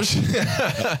good. Yeah. It was,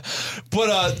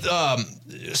 but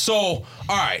so all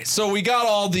right. So we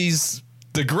got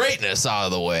the greatness out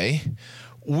of the way.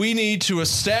 We need to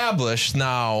establish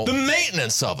now the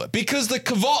maintenance of it because the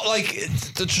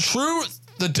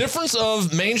difference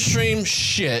of mainstream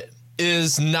shit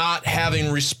is not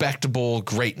having respectable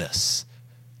greatness.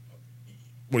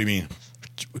 What do you mean?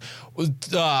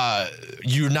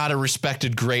 You're not a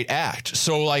respected great act.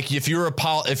 So like if you're a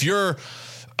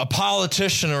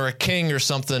politician or a king or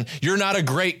something, you're not a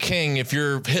great king if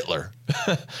you're Hitler.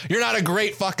 You're not a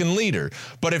great fucking leader.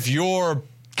 But if you're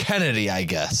Kennedy, I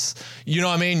guess. You know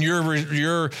what I mean? You're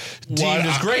deemed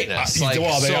as greatness.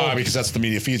 They are because that's the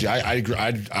media feeds you. I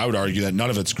would argue that none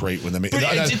of it's great when the media.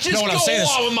 What I'm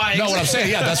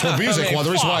saying, that's what music. Well,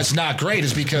 the reason why it's not great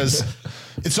is because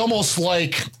it's almost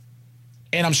like,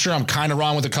 and I'm sure I'm kind of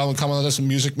wrong with the coming of this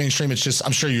music mainstream. It's just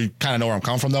I'm sure you kind of know where I'm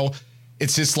coming from though.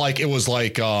 It's just like it was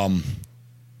like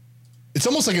it's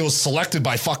almost like it was selected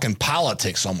by fucking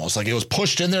politics. Almost like it was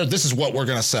pushed in there. This is what we're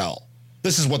gonna sell.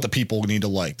 This is what the people need to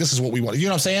like. This is what we want. You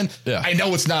know what I'm saying? Yeah. I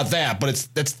know it's not that, but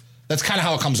that's kind of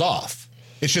how it comes off.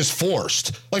 It's just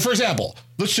forced. Like for example,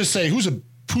 let's just say who's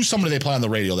somebody they play on the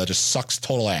radio that just sucks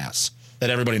total ass that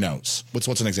everybody knows.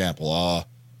 What's an example?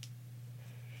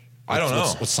 I don't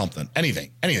know. What's something?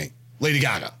 Anything. Lady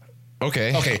Gaga.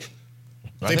 Okay.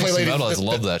 They play Lady Gaga. I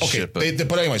love that shit. But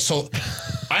anyway, so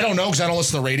I don't know because I don't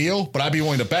listen to the radio, but I'd be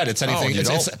willing to bet it's anything.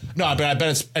 I bet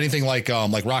it's anything like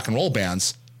rock and roll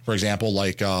bands. For example,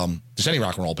 like just any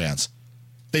rock and roll bands,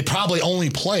 they probably only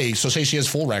play. So say she has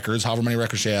full records, however many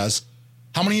records she has.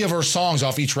 How many of her songs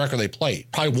off each record they play?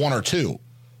 Probably 1 or 2.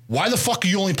 Why the fuck are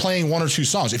you only playing 1 or 2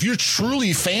 songs? If you're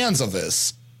truly fans of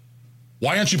this,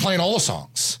 why aren't you playing all the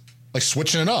songs? Like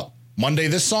switching it up. Monday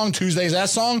this song, Tuesday's that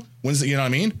song, Wednesday. You know what I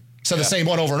mean? Instead of the same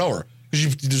one over and over.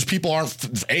 Because there's people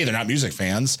aren't A, they're not music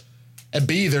fans, and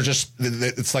B, they're just.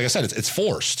 It's like I said, it's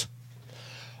forced.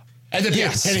 And then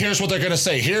and here's what they're going to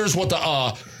say. Here's what the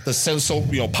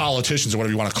politicians or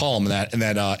whatever you want to call them in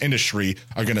that industry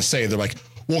are going to say. They're like,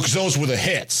 well, because those were the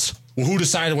hits. Well, who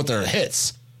decided what their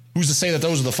hits? Who's to say that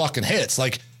those are the fucking hits?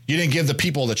 Like, you didn't give the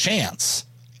people the chance.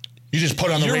 You just put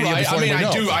it on the radio.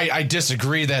 Right. I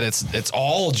disagree that it's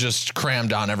all just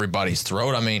crammed down everybody's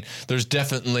throat. I mean, there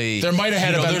might have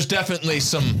had there's definitely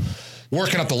some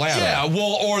working up the ladder. Yeah,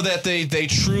 well, or that they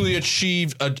truly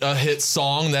achieved a hit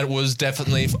song that was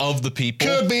definitely of the people.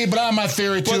 Could be, but I have my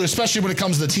theory too, especially when it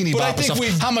comes to the teeny bop and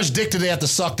stuff. How much dick do they have to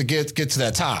suck to get to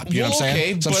that top? You know what I'm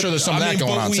saying? So I'm sure there's some of that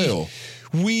going on too.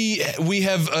 We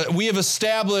have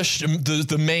established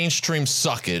the mainstream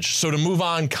suckage. So to move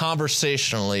on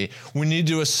conversationally, we need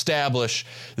to establish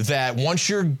that once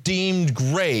you're deemed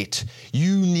great,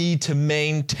 you need to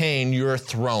maintain your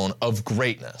throne of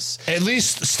greatness. At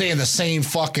least stay in the same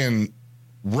fucking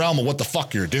realm of what the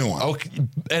fuck you're doing. Okay,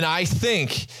 and I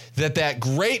think that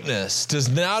greatness does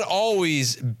not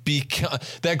always become,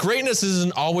 that greatness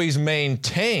isn't always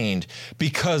maintained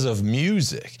because of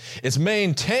music. It's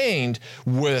maintained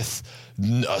with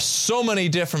so many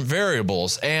different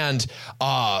variables, and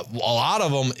a lot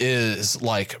of them is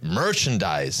like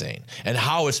merchandising and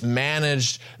how it's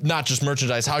managed. Not just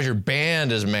merchandise, how your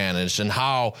band is managed and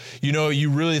how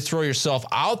you really throw yourself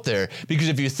out there. Because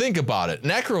if you think about it,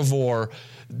 Necrovore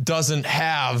doesn't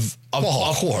have of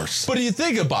course. But you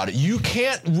think about it, you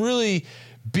can't really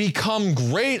become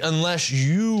great unless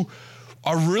you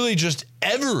are really just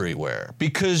everywhere,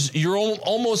 because you're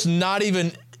almost not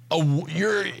even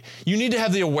you need to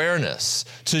have the awareness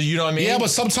to, you know what I mean? Yeah, but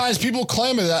sometimes people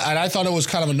claim it, and I thought it was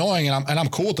kind of annoying, and I'm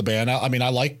cool with the band. I mean, I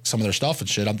like some of their stuff and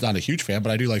shit. I'm not a huge fan, but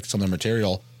I do like some of their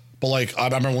material. But like, I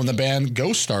remember when the band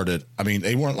Ghost started, I mean,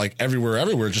 they weren't like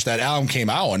everywhere. Just that album came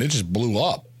out and it just blew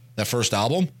up. That first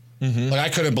album. Mm-hmm. Like, I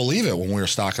couldn't believe it when we were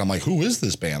stocking. I'm like, who is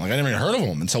this band? Like, I never even heard of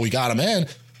them until we got them in.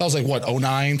 That was like, what,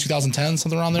 09, 2010,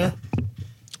 something around there?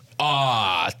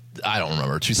 I don't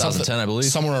remember. 2010, I believe.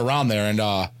 Somewhere around there. And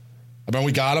I remember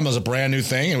we got them as a brand new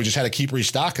thing, and we just had to keep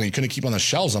restocking. You couldn't keep on the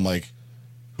shelves. I'm like,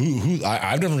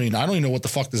 I don't even know what the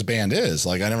fuck this band is.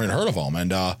 Like, I never even heard of them.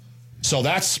 And so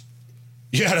that's,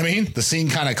 you know what I mean? The scene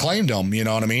kind of claimed them, you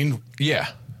know what I mean? Yeah.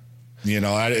 You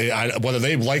know, I whether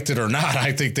they liked it or not,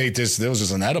 I think it was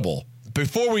just inedible.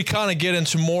 Before we kind of get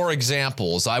into more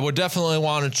examples, I would definitely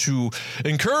want to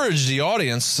encourage the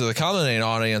audience, the commentating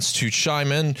audience, to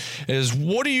chime in. Is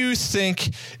what do you think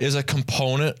is a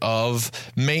component of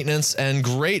maintenance and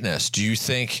greatness? Do you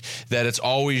think that it's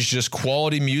always just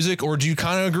quality music, or do you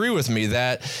kind of agree with me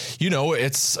that,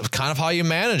 it's kind of how you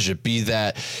manage it? Be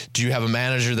that, do you have a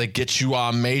manager that gets you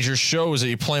on major shows that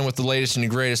you're playing with the latest and the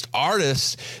greatest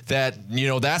artists that,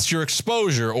 that's your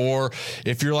exposure? Or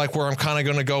if you're like where I'm kind of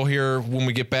going to go here when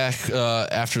we get back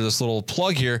after this little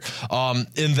plug here,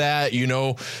 in that,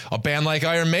 a band like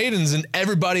Iron Maiden's in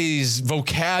everybody's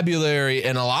vocabulary,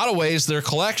 in a lot of ways their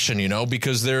collection,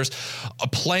 because there's a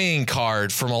playing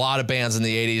card from a lot of bands in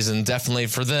the 80s, and definitely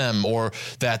for them, or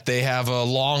that they have a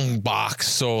long box.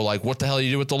 So like, what the hell do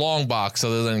you do with the long box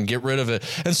other than get rid of it,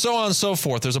 and so on and so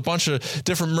forth. There's a bunch of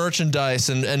different merchandise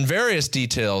and various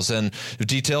details, and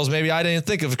details maybe I didn't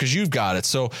think of because you've got it.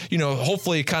 So,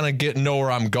 hopefully you kind of know where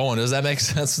I'm going. Does that make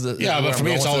sense? Yeah, but for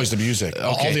me, it's always the music. Okay.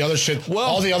 All the other shit,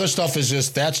 all the other stuff is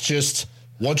just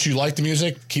once you like the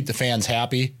music, keep the fans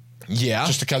happy. Yeah.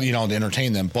 Just to to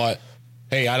entertain them. But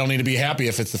hey, I don't need to be happy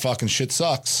if it's the fucking shit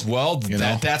sucks. Well,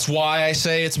 that's why I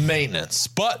say it's maintenance.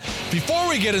 But before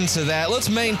we get into that, let's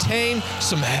maintain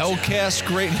some Hellcast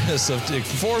greatness of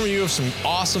informing you of some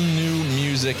awesome new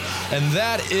music, and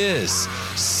that is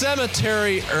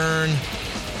Cemetery Urn,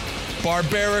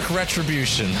 Barbaric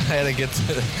Retribution. I had to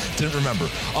didn't remember.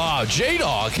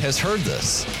 J-Dog has heard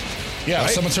this. Yeah, right?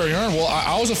 Cemetery Urn. Well,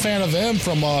 I was a fan of them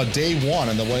from day one,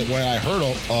 and when I heard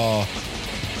them,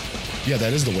 yeah,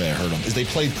 that is the way I heard them. Is they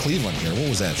played Cleveland here. What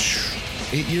was that?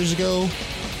 8 years ago?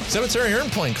 Cemetery Urn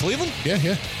playing Cleveland?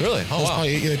 Yeah. Really? Oh, wow.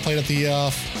 They played at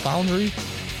the Foundry.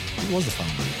 It was the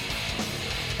Foundry.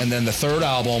 And then the third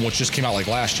album, which just came out like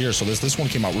last year, so this one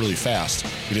came out really fast.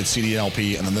 We did CD and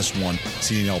LP, and then this one,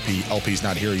 CD and LP. LP's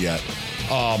not here yet.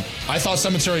 I thought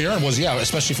Cemetery Urn was,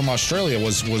 especially from Australia,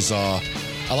 was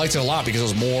I liked it a lot because it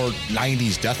was more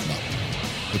 90s death metal,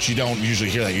 which you don't usually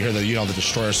hear that. You hear the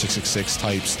Destroyer 666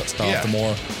 type stuff, the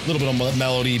more, a little bit of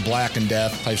melody, Black and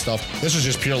Death type stuff. This was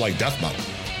just pure like death metal.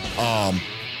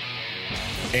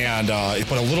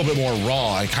 But a little bit more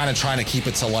raw and kind of trying to keep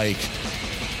it to like,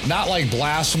 not like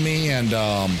Blasphemy and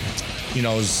how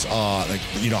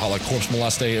like Corpse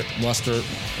Molestation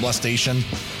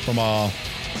from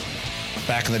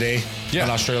back in the day in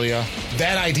Australia.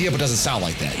 That idea, but doesn't sound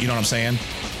like that. You know what I'm saying?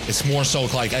 It's more so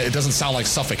like, it doesn't sound like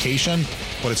Suffocation,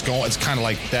 but it's kind of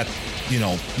like that,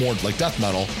 more like death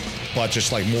metal, but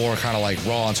just like more kind of like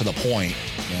raw and to the point.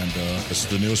 And this is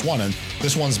the newest one, and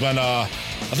this one's been I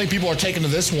think people are taking to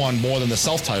this one more than the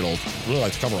self-titled. I really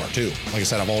like the cover art too. Like I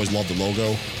said, I've always loved the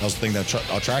logo. That was the thing that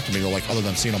attracted me. Like, other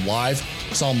than seeing them live,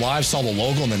 saw the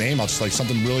logo and the name, I was just like,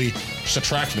 something really just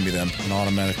attracted me to them, and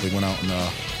automatically went out and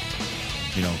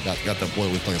You know, got the boy.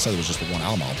 Like I said, it was just the one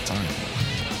album at the time.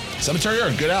 Cemetery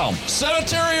Urn, good album.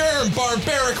 Cemetery Urn,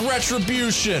 Barbaric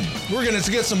Retribution. We're going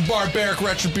to get some Barbaric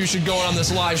Retribution going on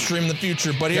this live stream in the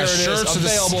future, but here it is,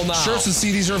 available now. Shirts and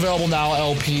CDs are available now.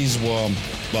 LPs, well,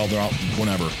 they're out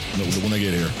whenever, when they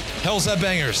get here. Hell's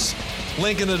Headbangers.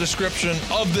 Link in the description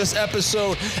of this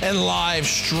episode and live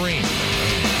stream.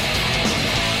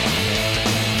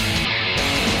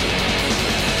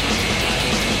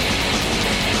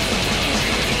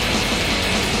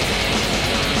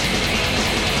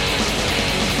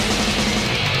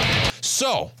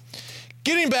 So,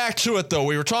 getting back to it though,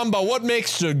 we were talking about what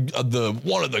makes the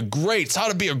one of the greats, how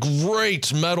to be a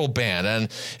great metal band, and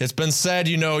it's been said,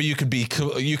 you know, you could be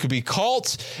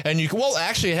cult, and well,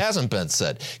 actually, it hasn't been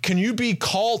said. Can you be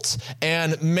cult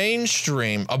and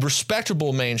mainstream, a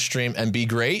respectable mainstream, and be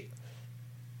great?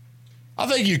 I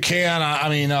think you can. I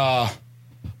mean,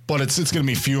 but it's going to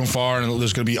be few and far, and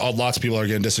there's going to be lots of people that are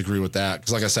going to disagree with that.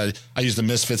 Because, like I said, I use the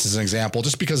Misfits as an example,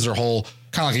 just because their whole,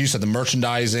 kind of like you said, the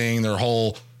merchandising, their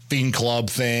whole Fiend Club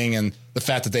thing, and the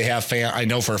fact that they have fans. I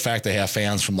know for a fact they have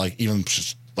fans from like even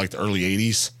just like the early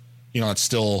 '80s, you know, that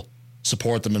still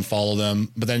support them and follow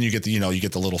them. But then you get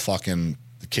the little fucking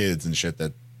the kids and shit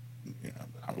that, you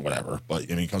know, whatever. But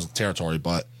I mean, it comes with the territory.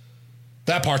 But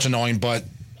that part's annoying. But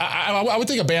I would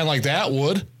think a band like that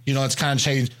would, you know, it's kind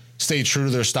of stay true to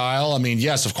their style. I mean,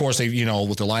 yes, of course, they, you know,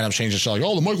 with their lineup changes, like,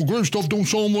 oh, the Michael Graves stuff don't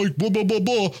sound like blah, blah, blah,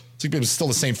 blah. It's still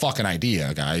the same fucking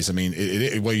idea, guys. I mean,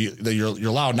 you're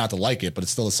allowed not to like it, but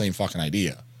it's still the same fucking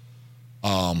idea.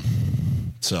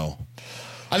 So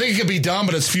I think it could be done,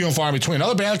 but it's few and far in between.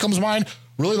 Another band that comes to mind,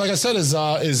 really, like I said, is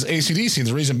AC/DC. And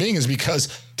the reason being is because,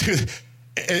 dude,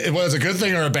 whether it's a good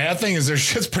thing or a bad thing, is their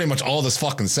shit's pretty much all this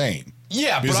fucking same.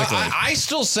 Yeah, but I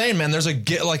still say, man, there's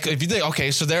like, if you think,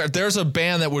 okay, so there's a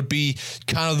band that would be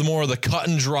kind of the more of the cut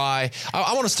and dry.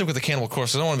 I want to stick with the Cannibal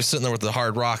Corpse. I don't want to be sitting there with the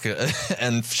hard rock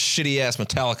and shitty ass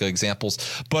Metallica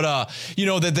examples. But you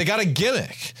know, they got a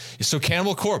gimmick. So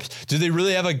Cannibal Corpse, do they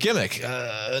really have a gimmick?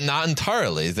 Not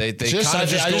entirely. They just I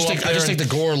just think the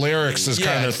gore lyrics is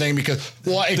kind of their thing, because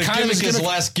it the kind of is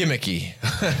less gimmicky.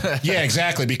 Yeah,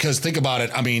 exactly. Because think about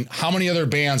it. I mean, how many other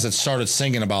bands that started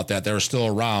singing about that are still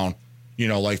around? You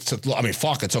know, like, I mean,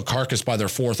 fuck, it took Carcass by their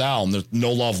fourth album. There's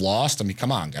No Love Lost. I mean,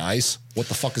 come on, guys. What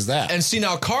the fuck is that? And see,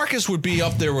 now Carcass would be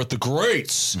up there with the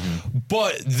greats,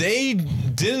 but they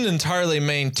didn't entirely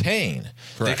maintain.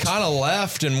 Correct. They kind of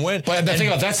left and went. But the thing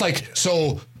about that's like,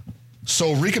 so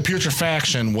Rika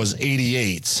Putrefaction was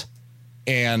 88,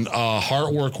 and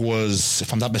Heartwork was,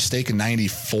 if I'm not mistaken,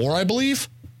 94, I believe.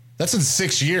 That's in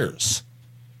 6 years.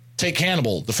 Take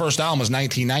Cannibal. The first album was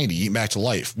 1990, Eat Back to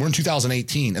Life. We're in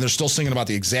 2018, and they're still singing about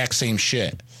the exact same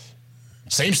shit.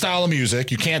 Same style of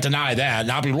music. You can't deny that.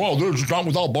 Not be, well, they're just not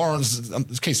without Barnes.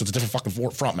 Okay, so it's a different fucking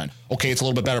frontman. Okay, it's a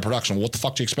little bit better production. Well, what the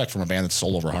fuck do you expect from a band that's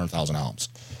sold over 100,000 albums?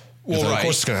 Well, right. Of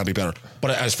course it's going to be better.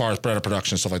 But as far as better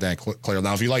production and stuff like that, clear.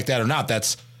 Now, if you like that or not,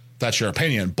 that's your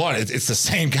opinion, but it's the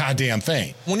same goddamn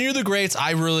thing. When you're the greats,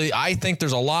 I think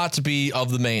there's a lot to be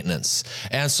of the maintenance.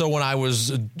 And so when I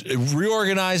was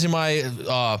reorganizing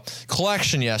my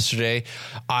collection yesterday,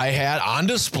 I had on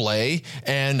display,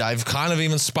 and I've kind of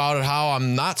even spouted how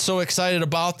I'm not so excited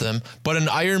about them, but an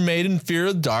Iron Maiden Fear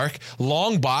of the Dark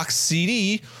long box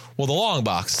CD. Well, the long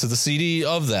box to the CD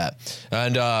of that.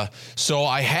 And so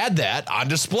I had that on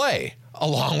display,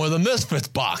 along with a Misfits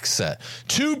box set.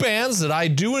 Two bands that I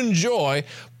do enjoy,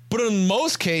 but in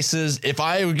most cases, if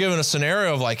I were given a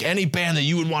scenario of like any band that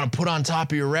you would want to put on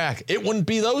top of your rack, it wouldn't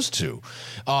be those two.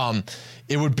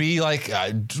 It would be like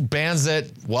bands that,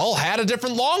 well, had a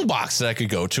different long box that I could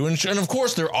go to. And of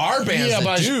course, there are bands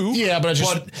that do.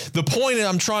 But the point that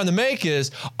I'm trying to make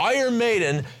is Iron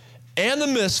Maiden and the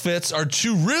Misfits are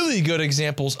two really good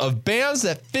examples of bands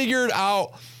that figured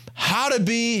out how to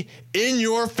be in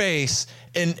your face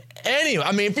in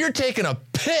I mean, if you're taking a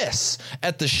piss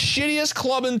at the shittiest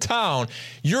club in town,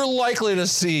 you're likely to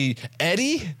see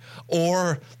Eddie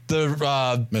or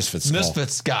the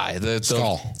Misfits guy, the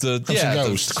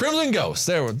Ghost. The Crimson Ghost.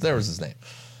 There was his name.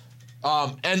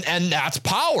 And that's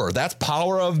power. That's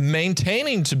power of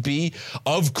maintaining to be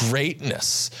of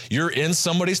greatness. You're in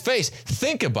somebody's face.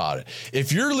 Think about it.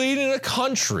 If you're leading a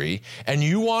country and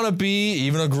you want to be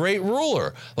even a great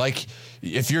ruler, like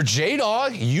if you're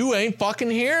J-Dog, you ain't fucking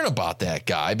hearing about that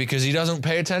guy because he doesn't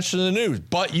pay attention to the news.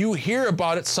 But you hear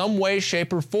about it some way,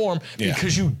 shape, or form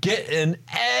because you get in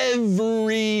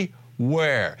every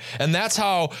everywhere. And that's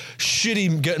how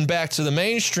shitty, getting back to the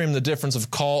mainstream, the difference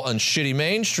of cult and shitty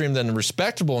mainstream than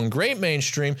respectable and great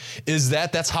mainstream is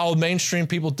that's how mainstream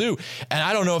people do. And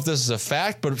I don't know if this is a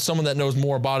fact, but someone that knows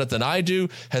more about it than I do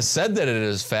has said that it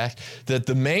is fact, that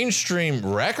the mainstream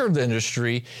record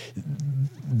industry,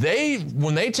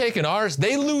 when they take an artist,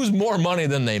 they lose more money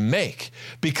than they make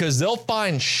because they'll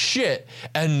find shit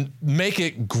and make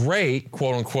it great,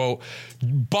 quote unquote,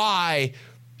 by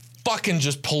fucking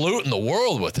just polluting the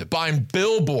world with it, buying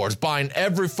billboards, buying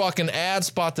every fucking ad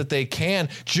spot that they can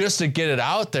just to get it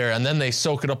out there, and then they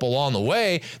soak it up along the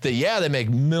way. That, yeah, they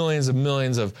make millions and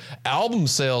millions of album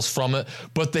sales from it,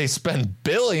 but they spend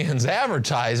billions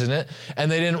advertising it,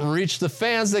 and they didn't reach the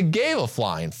fans that gave a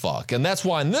flying fuck. And that's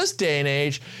why in this day and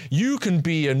age, you can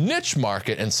be a niche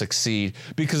market and succeed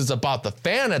because it's about the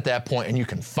fan at that point, and you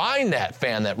can find that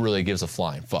fan that really gives a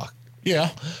flying fuck.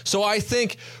 Yeah. So I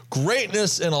think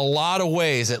greatness in a lot of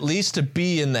ways, at least to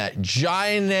be in that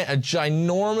ginormous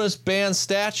band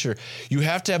stature, you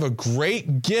have to have a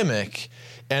great gimmick,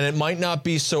 and it might not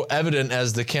be so evident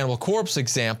as the Cannibal Corpse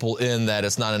example in that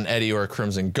it's not an Eddie or a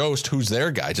Crimson Ghost. Who's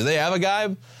their guy? Do they have a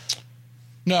guy?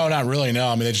 No, not really, no.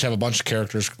 I mean, they just have a bunch of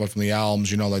characters from the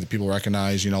albums, like the people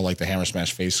recognize, like the Hammer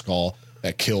Smash Face Skull,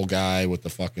 that Kill guy with the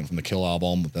fucking, from the Kill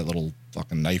album, with that little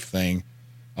fucking knife thing.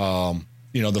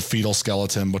 The fetal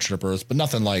skeleton, Butchered Up Earth, but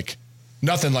nothing like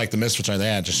the Misfits or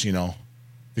that. Just,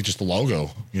 just the logo,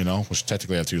 which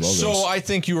technically have two logos. So I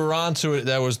think you were onto it.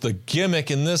 That was the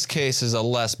gimmick in this case is a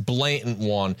less blatant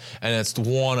one, and it's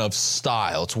one of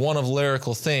style. It's one of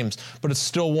lyrical themes, but it's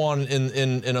still one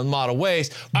in a lot of ways.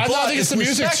 I think it's the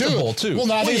music too. Well,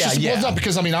 no, I think it's just well,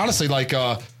 because honestly,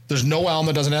 there's no album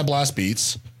that doesn't have blast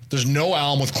beats. There's no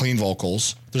album with clean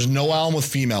vocals. There's no album with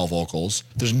female vocals.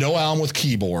 There's no album with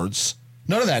keyboards.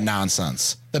 None of that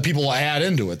nonsense that people add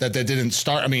into it that didn't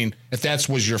start. I mean, if that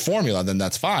was your formula, then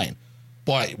that's fine.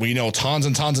 But we know tons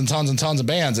and tons and tons and tons of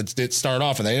bands that did start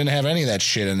off and they didn't have any of that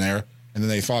shit in there, and then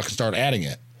they fucking start adding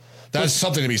it. There's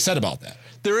something to be said about that.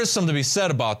 There is something to be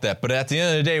said about that. But at the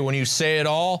end of the day, when you say it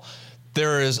all,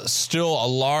 there is still a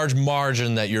large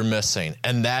margin that you're missing.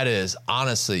 And that is,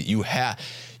 honestly, that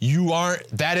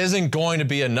isn't going to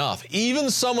be enough. Even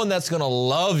someone that's going to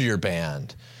love your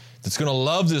band, that's going to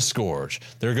love Disgorge,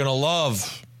 they're going to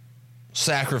love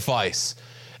Sacrifice.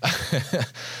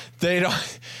 They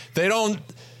don't,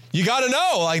 you got to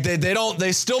know,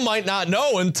 they still might not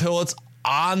know until it's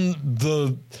on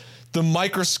the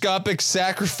microscopic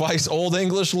Sacrifice Old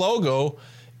English logo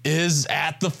is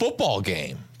at the football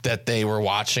game that they were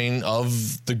watching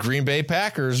of the Green Bay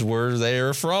Packers, where they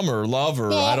are from or love,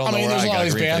 or I don't know. I mean, there's a lot of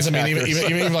these bands. I mean,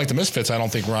 even like the Misfits, I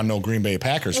don't think we're on no Green Bay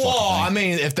Packers. Well, I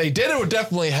mean, if they did, it would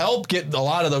definitely help get a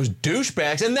lot of those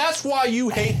douchebags, and that's why you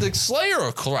hate the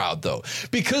Slayer crowd, though,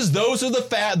 because those are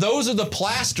the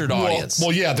plastered audience.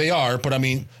 Well, yeah, they are, but I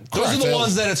mean, those are the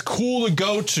ones that it's cool to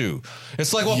go to.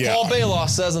 It's like what Paul Baloff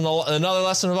says in Another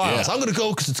Lesson of Violence. I'm going to go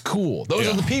because it's cool. Those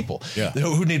are the people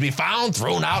who need to be found,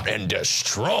 thrown out, and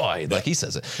destroyed. Like he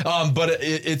says it. But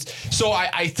it's so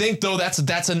I think though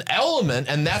that's an element,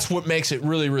 and that's what makes it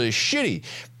really, really shitty.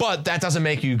 But that doesn't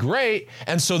make you great.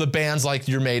 And so the bands like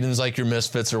your Maidens, like your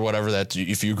Misfits, or whatever, that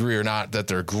if you agree or not that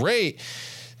they're great,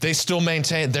 they still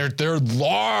maintain they're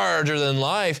larger than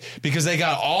life because they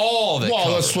got all of it.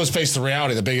 Well, let's face the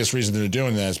reality. The biggest reason they're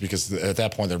doing that is because at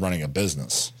that point they're running a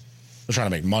business. They're trying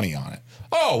to make money on it.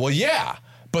 Oh, well, yeah.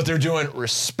 But they're doing it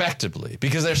respectably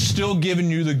because they're still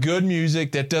giving you the good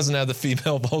music that doesn't have the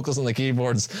female vocals on the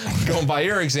keyboards. Going by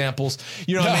your examples,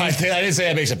 what I mean? I didn't say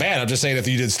that makes it bad. I'm just saying if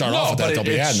you did start off with that, they'll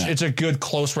be adding that. It's a good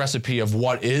close recipe of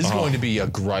what is going to be a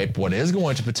gripe, what is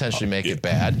going to potentially make it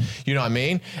bad. You know what I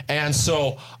mean? And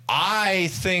so I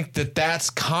think that that's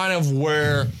kind of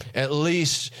where at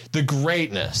least the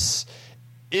greatness,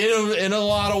 in a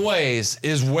lot of ways,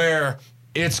 is where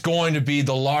it's going to be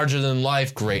the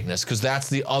larger-than-life greatness, because that's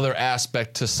the other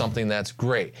aspect to something that's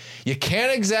great. You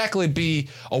can't exactly be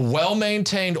a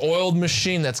well-maintained, oiled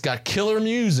machine that's got killer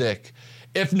music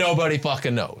if nobody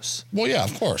fucking knows. Well, yeah,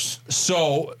 of course.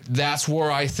 So that's where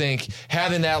I think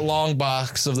having that long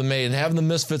box of the Maiden, having the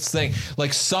Misfits thing,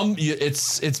 like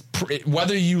it's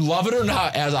whether you love it or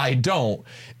not, as I don't,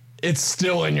 it's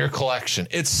still in your collection.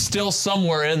 It's still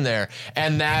somewhere in there,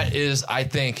 and that is, I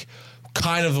think,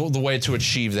 kind of the way to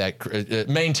achieve that,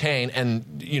 maintain, and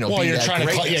well, you're trying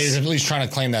to, you're at least trying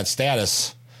to claim that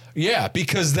status Yeah,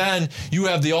 because then you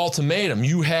have the ultimatum.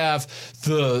 You have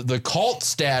the cult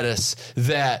status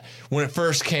that when it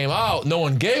first came out, no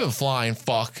one gave a flying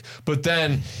fuck. But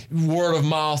then word of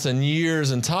mouth and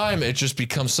years and time, it just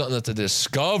becomes something that they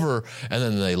discover and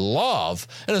then they love.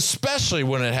 And especially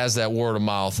when it has that word of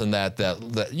mouth and that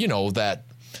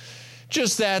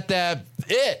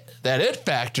it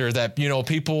factor that,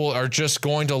 people are just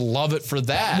going to love it for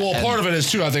that. Well, part of it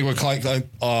is too, I think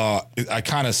I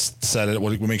kind of said it,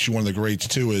 what makes you one of the greats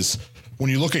too is when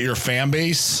you look at your fan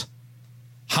base,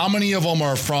 how many of them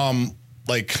are from,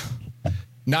 like,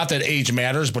 not that age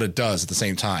matters, but it does at the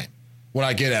same time. What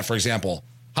I get at, for example,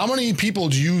 how many people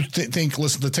do you think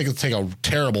listen to take a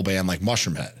terrible band like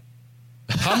Mushroomhead?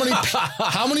 How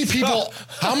many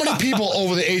people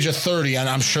over the age of 30, and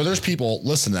I'm sure there's people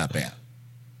listen to that band,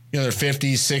 they're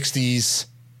 50s, 60s.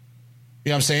 You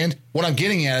know what I'm saying? What I'm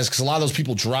getting at is because a lot of those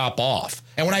people drop off.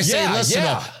 And when I say listen to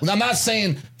them, I'm not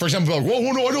saying, for example, like, well,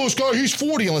 no, I know this guy, he's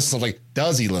 40 and listen to them. Like,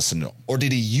 does he listen to them? Or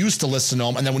did he used to listen to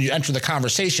them? And then when you enter the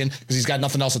conversation, because he's got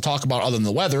nothing else to talk about other than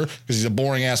the weather, because he's a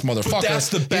boring ass motherfucker. But that's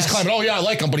the best. He's claiming, oh yeah, I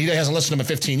like him, but he hasn't listened to him in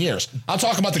 15 years. I'm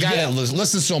talking about the guy that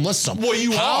listens to him.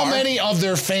 Well, How many of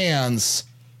their fans,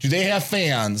 do they have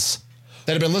fans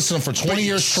that have been listening for 20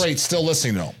 years straight, still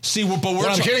listening to them? See, what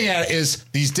I'm getting at is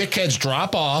these dickheads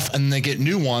drop off and they get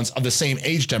new ones of the same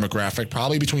age demographic,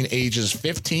 probably between ages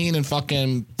 15 and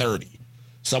fucking 30,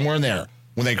 somewhere in there.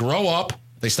 When they grow up,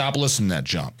 they stop listening to that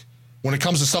junk. When it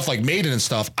comes to stuff like Maiden and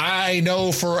stuff, I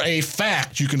know for a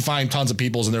fact you can find tons of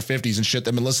peoples in their 50s and shit that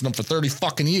have been listening to them for 30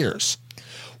 fucking years.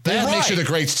 That makes you the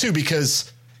greats too,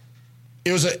 because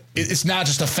it's not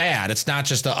just a fad. It's not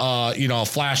just a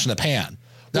flash in the pan.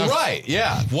 Now, right,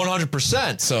 yeah,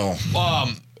 100%. So,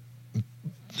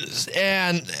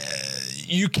 and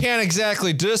you can't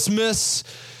exactly dismiss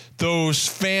those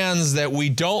fans that we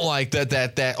don't like.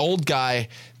 That old guy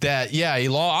that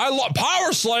I love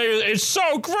Power Slave. It's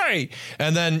so great,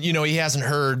 and then he hasn't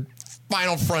heard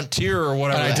Final Frontier or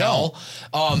whatever the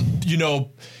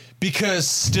hell. Because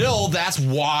still, that's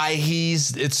why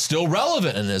it's still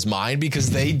relevant in his mind, because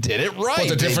they did it right. But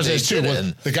the difference is, too,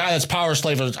 the guy that's Power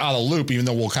Slave is out of the loop, even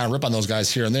though we'll kind of rip on those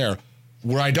guys here and there,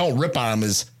 where I don't rip on him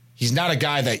is he's not a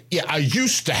guy that, I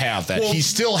used to have that. Well, he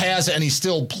still has it and he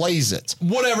still plays it.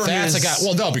 Whatever that's a guy.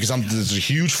 Well, no, because there's a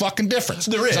huge fucking difference.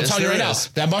 There is. I'm telling you right now,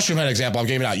 that Mushroomhead example I'm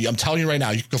giving out, I'm telling you right now,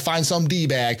 you can find some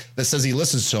D-bag that says he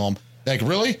listens to him. Like,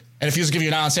 really? And if he was to give you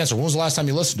an honest answer, when was the last time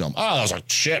you listened to him? Oh, I was like,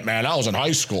 shit, man, I was in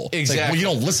high school. Exactly. Like, well, you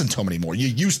don't listen to him anymore. You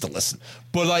used to listen.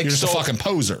 But you're just a fucking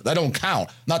poser. That don't count.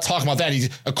 I'm not talking about that.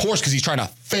 Of course, because he's trying to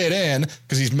fit in,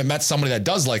 because he's met somebody that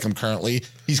does like him currently.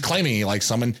 He's claiming he likes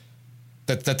someone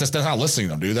that's not listening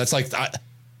to him, dude. That's like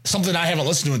something I haven't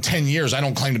listened to in 10 years. I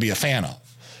don't claim to be a fan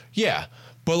of. Yeah.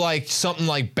 But something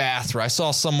like Bathory, I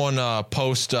saw someone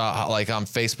post on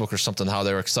Facebook or something how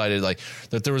they were excited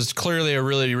that there was clearly a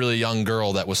really, really young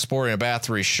girl that was sporting a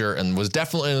Bathory shirt and was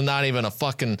definitely not even a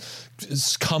fucking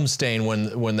cum stain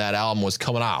when that album was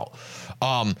coming out.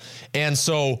 And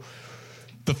so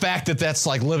the fact that that's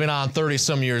living on 30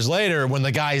 some years later when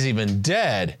the guy's even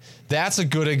dead, that's a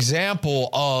good example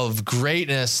of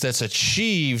greatness that's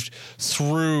achieved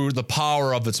through the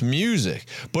power of its music.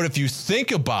 But if you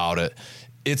think about it,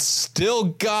 it's still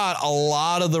got a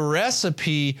lot of the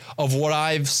recipe of what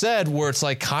I've said, where it's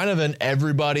kind of in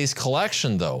everybody's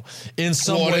collection, though. In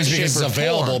some way, shape, it's or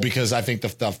available form. because I think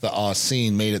the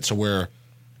scene made it to where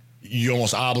you're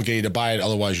almost obligated to buy it,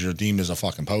 otherwise you're deemed as a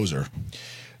fucking poser.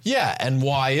 Yeah, and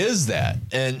why is that?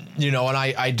 And and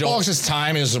I don't. Well, it's just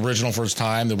time is original for its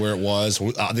time, where it was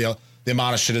the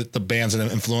amount of shit the bands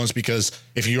and influence. Because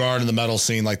if you are in the metal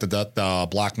scene, like the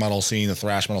black metal scene, the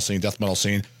thrash metal scene, death metal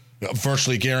scene,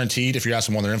 virtually guaranteed, if you're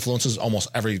asking one of their influences, almost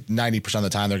every 90% of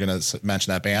the time they're going to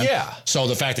mention that band. Yeah. So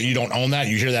the fact that you don't own that,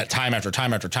 you hear that time after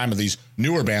time after time of these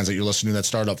newer bands that you're listening to that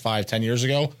started up 5-10 years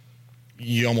ago,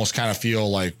 you almost kind of feel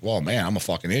like, well, man, I'm a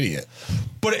fucking idiot.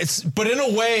 But in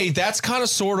a way, that's kind of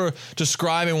sort of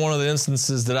describing one of the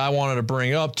instances that I wanted to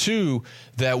bring up too,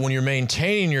 that when you're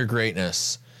maintaining your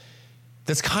greatness,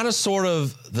 that's kind of sort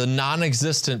of the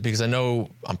non-existent, because I'm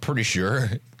pretty sure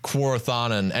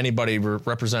Quorthon and anybody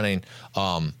representing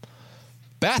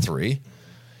Bathory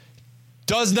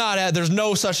does not have, there's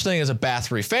no such thing as a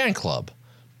Bathory fan club,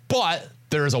 but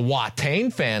there is a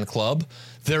Watain fan club.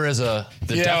 There is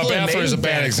Bathory is a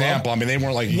bad example. I mean, they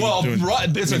weren't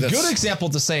it's a good example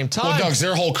at the same time. Well, Doug's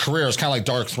their whole career is kind of like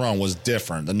Dark Throne was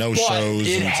different. The no shows.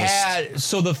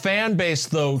 So the fan base,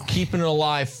 though, keeping it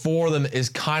alive for them is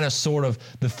kind of sort of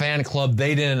the fan club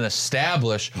they didn't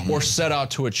establish or set out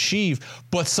to achieve,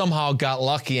 but somehow got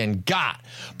lucky and got.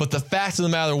 But the fact of the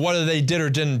matter, whether they did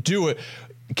or didn't do it,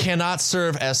 cannot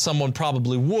serve as someone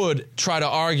probably would try to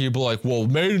argue, but like, well,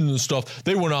 Maiden and stuff,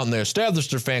 they went out and they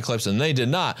established their fan clubs and they did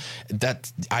not.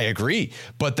 That I agree,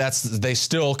 but they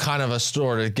still kind of a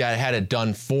story that had it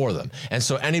done for them. And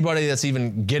so anybody that's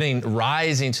even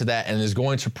rising to that and is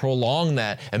going to prolong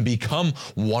that and become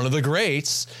one of the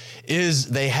greats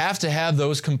they have to have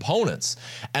those components.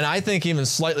 And I think even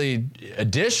slightly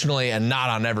additionally, and not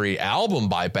on every album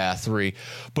by Bathory,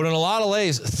 but in a lot of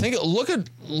ways, look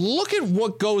at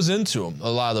what goes into them, a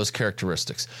lot of those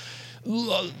characteristics.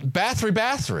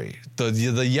 Bathory,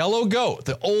 the yellow goat,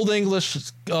 the Old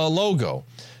English logo,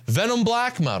 Venom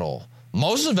black metal.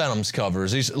 Most of Venom's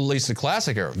covers, at least the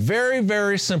classic era, very,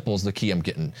 very simple is the key I'm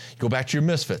getting. You go back to your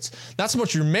Misfits. Not so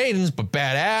much your Maidens, but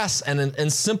badass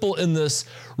and simple in this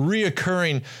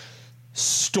reoccurring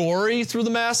story through the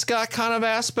mascot kind of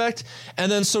aspect. And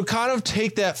then so kind of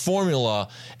take that formula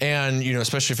and,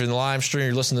 especially if you're in the live stream,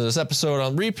 you're listening to this episode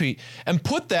on repeat, and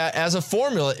put that as a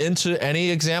formula into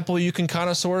any example you can kind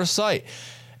of sort of cite.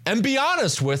 And be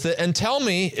honest with it and tell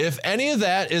me if any of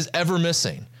that is ever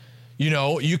missing.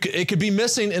 It could be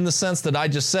missing in the sense that I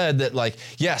just said that, like,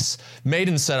 yes,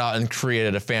 Maiden set out and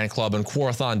created a fan club and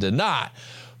Quorthon did not,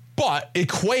 but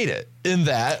equate it in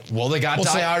that, well, they got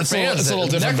diehard fans, it's a little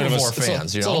different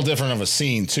fans. It's a little different of a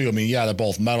scene too. I mean, yeah, they're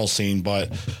both metal scene, but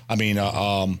I mean,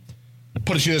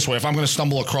 put it this way: if I'm going to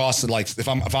stumble across, like, if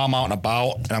I'm out and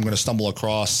about and I'm going to stumble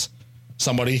across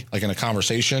somebody like in a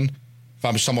conversation, if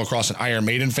I'm stumble across an Iron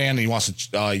Maiden fan and he wants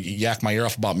to yak my ear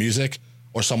off about music.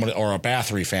 Or somebody, or a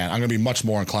Bathory fan, I'm going to be much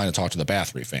more inclined to talk to the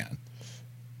Bathory fan.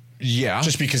 Yeah,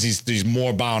 just because he's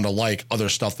more bound to like other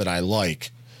stuff that I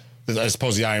like, as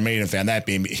opposed to the Iron Maiden fan. That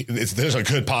being, there's a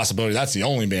good possibility that's the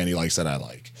only band he likes that I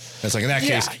like. It's like in that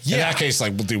case,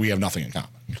 like, well, we have nothing in common.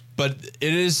 But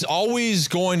it is always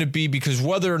going to be, because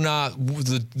whether or not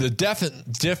the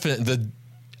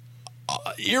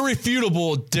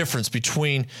irrefutable difference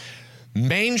between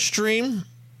mainstream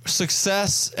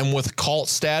success and with cult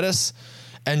status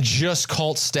and just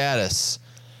cult status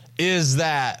is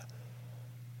that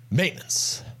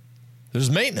maintenance.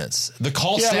 There's maintenance. The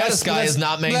cult status guy is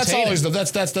not maintaining. That's always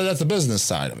that's the business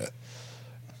side of it.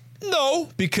 No,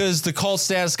 because the cult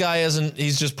status guy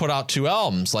he's just put out 2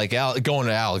 albums. Like going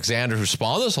to Alexander, who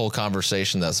spawned this whole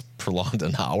conversation that's prolonged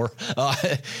an hour,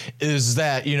 is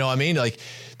that, like,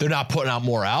 they're not putting out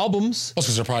more albums.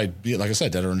 Because they're probably, like I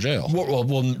said, dead or in jail.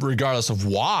 Well, regardless of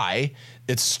why,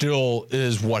 it still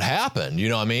is what happened. You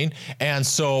know what I mean? And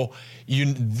so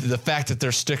the fact that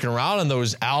they're sticking around in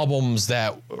those albums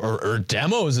that or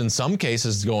demos in some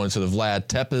cases, going to the Vlad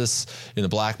Tepes in the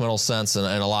black metal sense and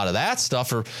a lot of that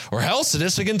stuff, or hell,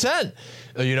 Sadistic Intent.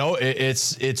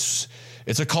 It's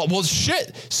a cult. Well,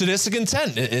 shit, Sadistic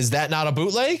Intent, is that not a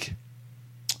bootleg?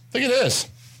 I think it is.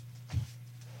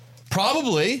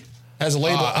 Probably has a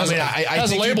label. I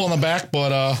think a label on the back,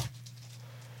 but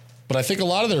I think a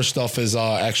lot of their stuff is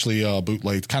actually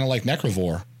bootleg, kind of like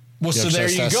Necrovore. Well, so there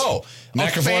you go.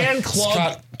 Necrovore, a fan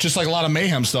club, just like a lot of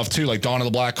Mayhem stuff too, like Dawn of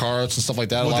the Black Hearts and stuff like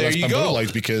that. Well, a lot there of you that's been go.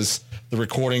 bootlegs because the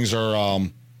recordings are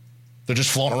they're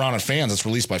just floating around at fans. It's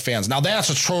released by fans. Now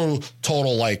that's a true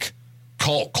total like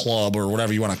cult club or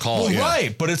whatever you want to call it.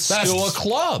 Right, but it's still a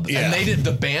club. Yeah. And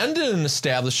the band didn't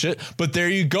establish it, but there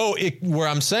you go. Where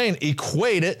I'm saying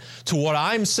equate it to what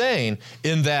I'm saying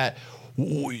in that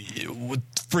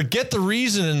forget the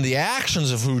reason and the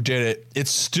actions of who did it. It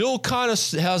still kind of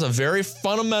has a very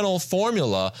fundamental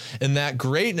formula, and that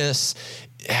greatness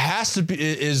has to be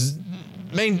is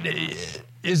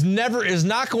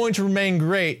not going to remain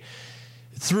great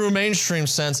through a mainstream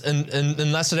sense and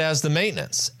unless it has the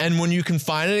maintenance. And when you can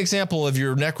find an example of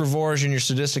your Necrovores and your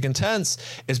Sadistic Intents,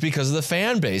 it's because of the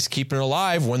fan base keeping it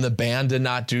alive when the band did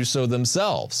not do so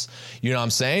themselves. You know what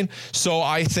I'm saying? So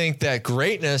I think that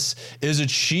greatness is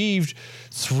achieved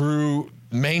through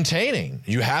maintaining.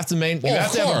 You have to have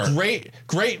a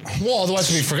great. Well, otherwise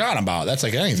it'd be forgotten about. That's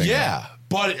like anything. Yeah.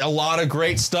 But a lot of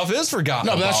great stuff is forgotten.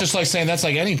 No, but that's just like saying that's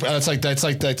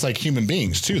like human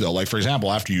beings too, though. Like, for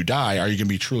example, after you die, are you going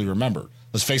to be truly remembered?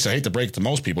 Let's face it. I hate to break it to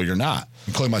most people, you're not,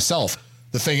 including myself.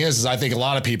 The thing is I think a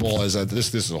lot of people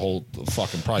this is a whole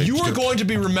fucking probably. You are going to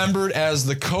be remembered as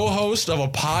the co-host of a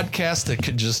podcast that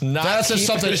could just not. That's keep just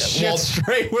something shit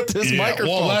straight with this microphone.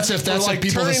 Well, that's if like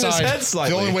people decide.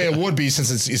 The only way it would be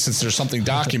since there's something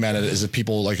documented is if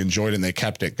people like enjoyed it and they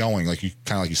kept it going, like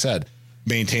you said.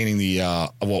 Maintaining the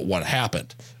what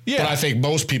happened. Yeah. But I think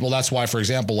most people, that's why, for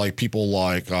example, like people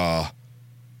like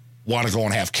want to go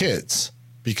and have kids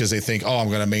because they think, oh, I'm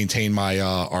going to maintain my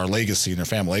our legacy and their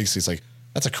family legacy. It's like,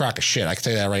 that's a crock of shit. I can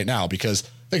tell you that right now because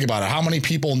think about it. How many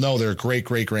people know their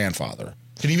great-great-grandfather?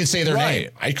 Could even say their Right. name.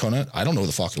 I couldn't. I don't know who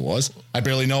the fuck it was. I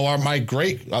barely know my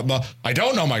great. I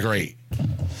don't know my great.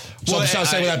 So Well, I'm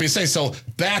just saying with that being said, so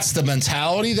that's the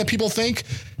mentality that people think.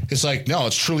 It's like, no,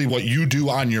 it's truly what you do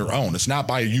on your own. It's not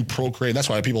by you procreating. That's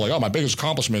why people are like, oh, my biggest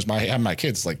accomplishment is having my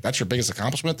kids. Like, that's your biggest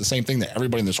accomplishment? The same thing that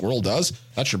everybody in this world does?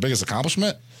 That's your biggest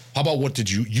accomplishment? How about what did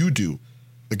you do?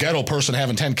 The ghetto person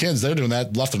having 10 kids, they're doing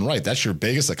that left and right. That's your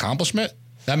biggest accomplishment?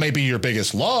 That may be your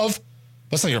biggest love.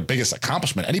 That's not your biggest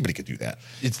accomplishment. Anybody could do that.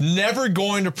 It's never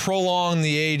going to prolong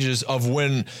the ages of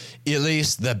when at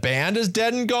least the band is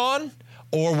dead and gone,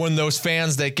 or when those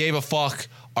fans that gave a fuck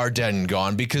are dead and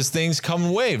gone, because things come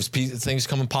in waves, things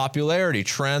come in popularity,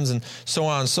 trends, and so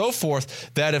on and so forth,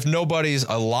 that if nobody's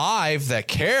alive that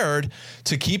cared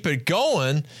to keep it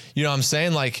going, you know what I'm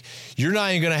saying? Like, you're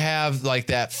not even going to have like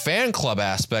that fan club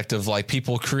aspect of like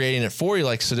people creating it for you,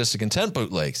 like Sadistic Intent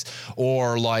bootlegs,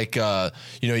 or like,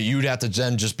 you'd have to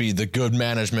then just be the good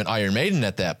management Iron Maiden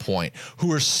at that point,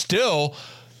 who are still,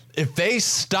 if they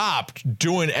stopped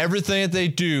doing everything that they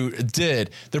did,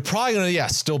 they're probably going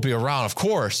to, still be around, of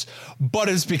course, but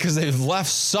it's because they've left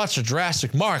such a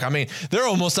drastic mark. I mean, they're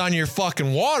almost on your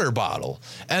fucking water bottle,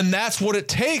 and that's what it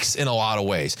takes in a lot of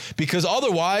ways, because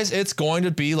otherwise it's going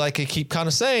to be, like I keep kind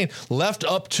of saying, left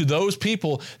up to those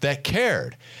people that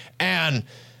cared. And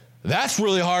that's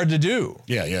really hard to do.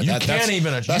 Yeah. You can't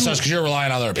even achieve. That's just because you're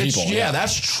relying on other people.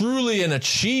 That's truly an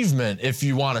achievement if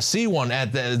you want to see one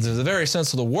at the very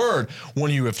sense of the word,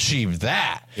 when you achieve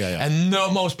that. Yeah. And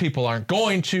most people aren't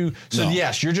going to. So,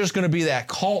 yes, you're just going to be that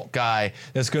cult guy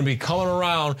that's going to be coming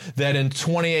around that in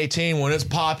 2018, when it's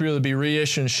popular to be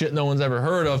reissuing shit no one's ever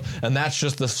heard of, and that's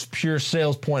just the pure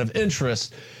sales point of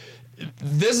interest,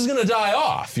 this is going to die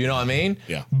off, you know what I mean?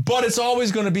 Yeah. But it's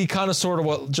always going to be kind of sort of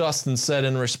what Justin said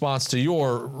in response to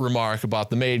your remark about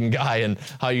the Maiden guy and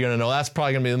how you're going to know that's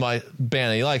probably going to be my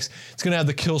band that he likes. It's going to have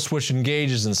the kill switch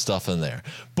engages and stuff in there.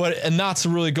 And not to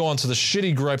really go into the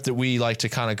shitty gripe that we like to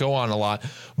kind of go on a lot,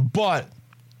 but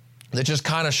that just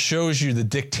kind of shows you the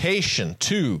dictation,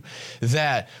 too,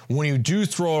 that when you do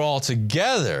throw it all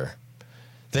together,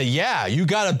 that, you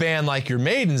got a band like your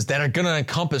Maidens that are going to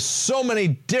encompass so many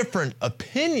different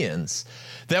opinions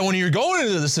that when you're going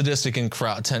into the Sadistic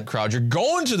Intent crowd, you're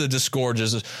going to the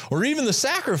Disgorges or even the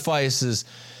Sacrifices,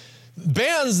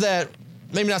 bands that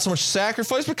maybe not so much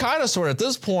sacrifice, but kind of sort of at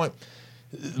this point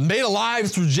made alive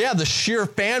through the sheer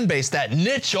fan base, that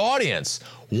niche audience.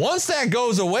 Once that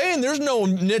goes away and there's no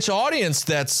niche audience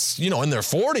that's, in their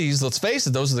 40s, let's face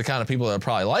it, those are the kind of people that are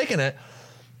probably liking it,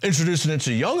 introducing it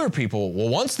to younger people. Well,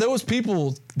 once those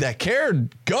people that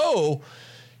cared go,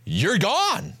 you're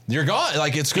gone. You're gone.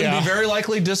 Like, it's going to be very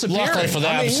likely disappearing. Luckily for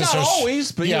them, I mean, not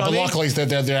always, but but luckily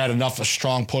they're at enough a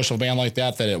strong push of a band like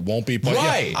that it won't be. But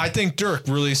right. I think Dirk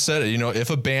really said it.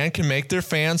 If a band can make their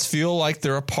fans feel like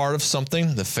they're a part of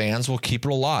something, the fans will keep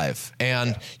it alive.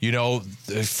 And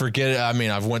forget it. I mean,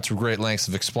 I've went through great lengths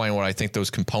of explaining what I think those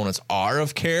components are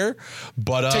of care.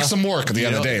 But it takes some work at the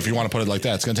end of the day. If you want to put it like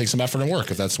that, it's going to take some effort and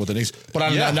work if that's what it needs. But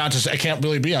I'm not just. It can't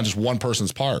really be on just one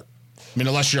person's part. I mean,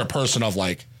 unless you're a person of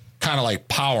like, kind of like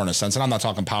power in a sense, and I'm not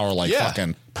talking power like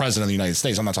fucking president of the United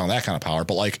States. I'm not talking that kind of power,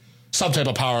 but like some type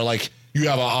of power, like you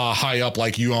have a high up,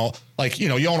 like you own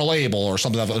a label or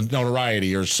something of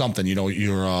notoriety or something.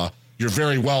 You're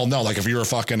very well known. Like if you're a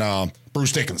fucking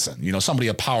Bruce Dickinson, somebody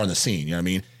of power in the scene. You know what I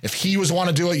mean? If he was want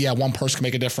to do it, one person can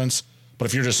make a difference. But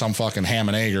if you're just some fucking ham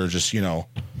and egg or just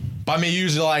by me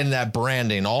utilizing that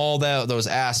branding, all those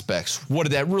aspects,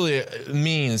 what that really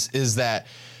means is that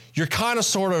you're kind of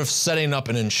sort of setting up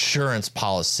an insurance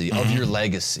policy of your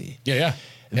legacy. Yeah.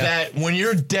 That when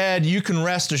you're dead, you can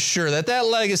rest assured that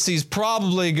legacy is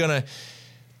probably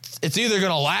it's either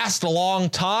going to last a long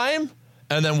time,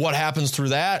 and then what happens through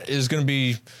that is going to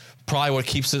be probably what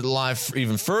keeps it alive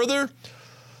even further,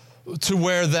 to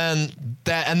where then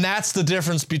that's the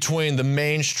difference between the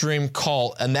mainstream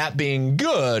cult and that being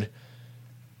good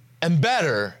and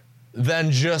better than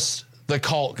just the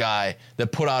cult guy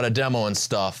that put out a demo and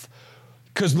stuff.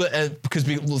 Because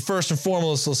first and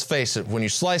foremost, let's face it, when you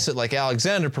slice it like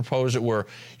Alexander proposed it, where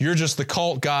you're just the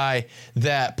cult guy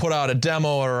that put out a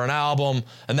demo or an album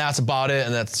and that's about it,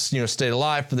 and that's stayed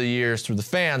alive for the years through the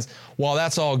fans, while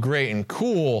that's all great and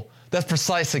cool, that's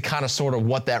precisely kind of sort of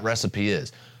what that recipe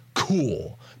is.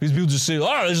 Cool. Because people just say,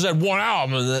 they just had one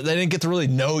album and they didn't get to really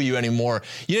know you anymore.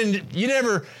 You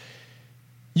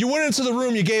went into the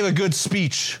room, you gave a good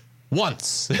speech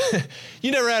once.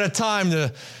 You never had a time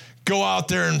to go out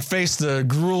there and face the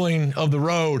grueling of the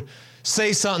road,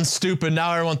 say something stupid,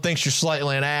 now everyone thinks you're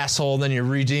slightly an asshole, and then you're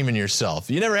redeeming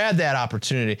yourself. You never had that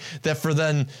opportunity. That for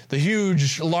then the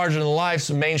huge, larger-than-life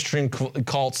mainstream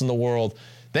cults in the world,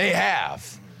 they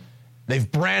have. They've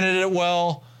branded it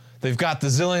well. They've got the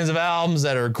zillions of albums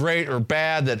that are great or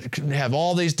bad that have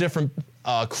all these different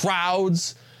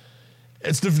crowds.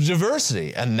 It's the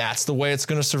diversity, and that's the way it's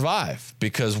going to survive.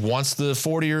 Because once the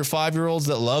 40 or 5-year-olds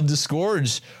that love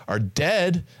Disgorge are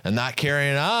dead and not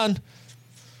carrying on,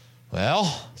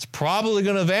 well, it's probably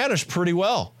going to vanish pretty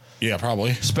well. Yeah,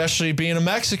 probably. Especially being a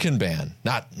Mexican band.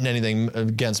 Not anything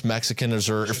against Mexicans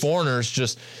or foreigners,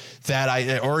 just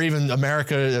that or even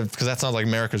America, because that sounds like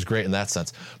America's great in that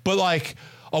sense. But like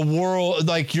a world,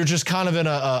 like you're just kind of in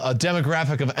a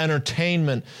demographic of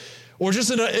entertainment, or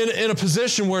just in a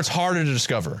position where it's harder to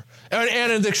discover.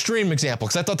 And an extreme example,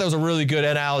 because I thought that was a really good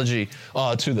analogy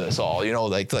to this all. You know,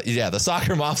 like, the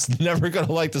soccer mom's never going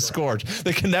to like the Scourge.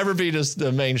 They can never be just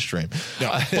the mainstream.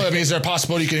 Yeah. Well, I mean, is there a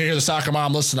possibility you can hear the soccer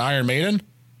mom listen to Iron Maiden?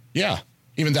 Yeah.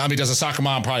 Does the soccer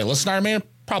mom probably listen to Iron Maiden?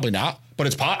 Probably not. But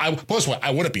it's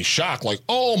I wouldn't be shocked. Like,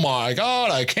 oh my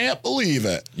God, I can't believe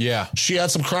it. Yeah. She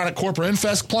had some Chronic Corporate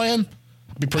Infest playing.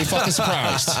 I'd be pretty fucking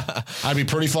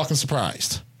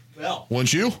surprised. Well,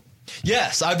 wouldn't you?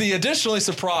 Yes, I'd be additionally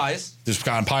surprised. There's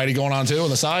kind of Impiety going on too on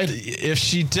the side. If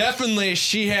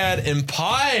she had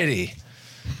Impiety.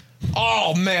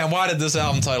 Oh man, why did this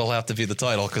album title have to be the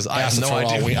title? Because I have no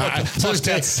idea.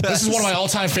 This is one of my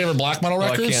all-time favorite black metal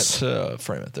records. I can't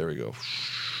frame it. There we go.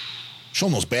 Show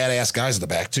them those badass guys at the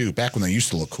back too. Back when they used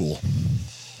to look cool.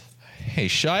 Hey,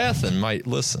 Shiathan might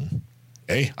listen.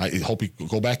 Hey, I hope you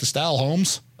go back to style,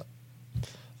 Holmes.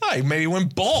 He maybe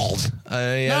went bald.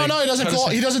 No, he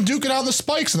doesn't. He doesn't duke it out in the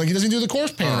spikes, and he doesn't do the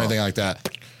corpse paint or anything like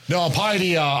that. No,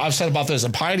 Impiety. I've said about this.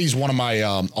 Impiety is one of my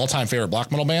all-time favorite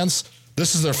black metal bands.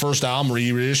 This is their first album.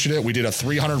 We reissued it. We did a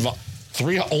 300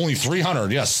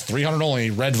 only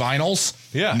red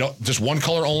vinyls. Yeah, no, just one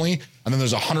color only. And then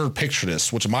there's 100 picture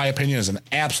discs, which in my opinion is an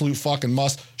absolute fucking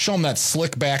must. Show them that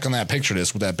slick back on that picture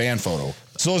disc with that band photo.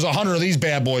 So there's 100 of these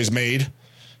bad boys made.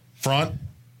 Front.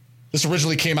 This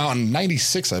originally came out in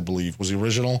 96, I believe, was the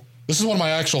original. This is one of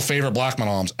my actual favorite black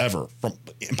metal albums ever, from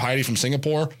Impiety from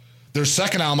Singapore. Their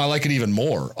second album, I like it even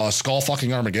more, Skull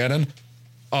Fucking Armageddon.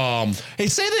 Hey,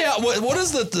 say what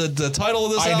is the title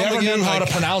of this album again? I never knew how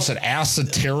to pronounce it.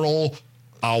 Acetyl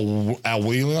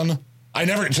Alwelion.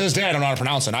 To this day, I don't know how to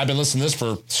pronounce it. I've been listening to this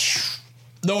for...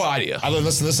 No idea. I've been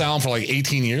listening to this album for like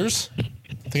 18 years.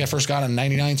 I think I first got it in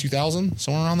 99, 2000,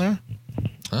 somewhere around there.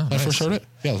 Oh, nice. I first heard it.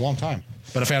 Yeah, it was a long time.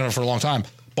 Been a fan of it for a long time.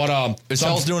 But is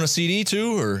Hell's doing a CD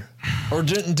too, or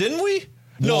didn't we?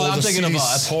 No, I'm thinking of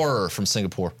Horror from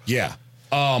Singapore. Yeah.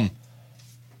 But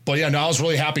yeah, no, I was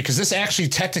really happy because this actually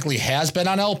technically has been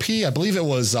on LP. I believe it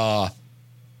was. I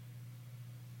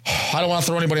don't want to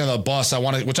throw anybody on the bus.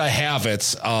 Which I have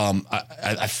it.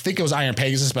 I think it was Iron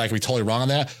Pegasus, but I could be totally wrong on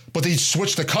that. But they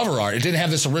switched the cover art. It didn't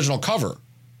have this original cover.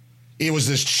 It was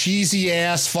this cheesy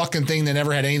ass fucking thing that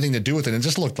never had anything to do with it. It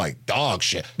just looked like dog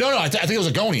shit. No, I think it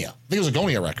was Agonia. I think it was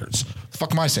Agonia Records. The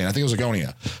fuck am I saying? I think it was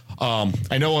Agonia.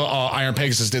 I know Iron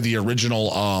Pegasus did the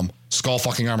original Skull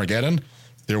Fucking Armageddon.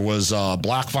 There was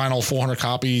black vinyl, 400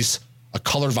 copies, a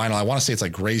colored vinyl. I want to say it's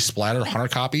like gray splatter,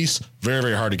 100 copies. Very,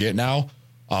 very hard to get now,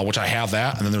 which I have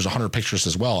that. And then there's 100 pictures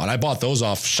as well. And I bought those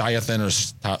off Shiathan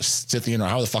or Scythian or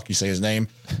how the fuck you say his name.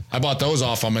 I bought those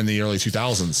off him in the early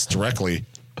 2000s directly.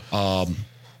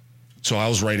 So I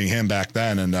was rating him back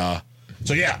then. And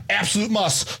so, yeah, absolute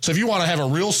must. So if you want to have a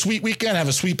real sweet weekend, have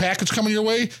a sweet package coming your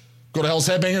way, go to Hell's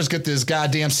Headbangers, get this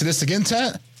goddamn Sadistic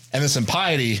Intent and this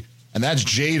Impiety. And that's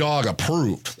J-Dog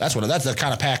approved. That's the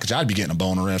kind of package I'd be getting a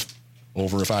boner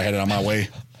if I had it on my way.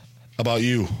 How about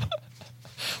you?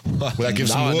 Would that give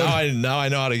some wood? Now I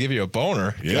know how to give you a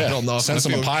boner. Yeah. I don't know if Send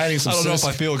some Impiety, some I don't know if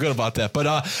I feel good about that. But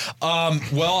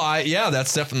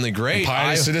that's definitely great.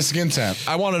 Impiety, Sadistic Intent.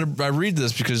 I read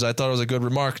this because I thought it was a good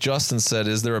remark. Justin said,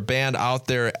 "Is there a band out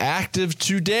there active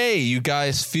today you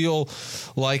guys feel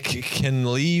like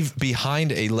can leave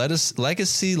behind a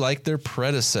legacy like their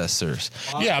predecessors?"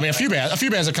 Yeah, I mean a few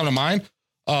bands that come to mind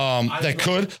that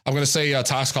could. I'm going to say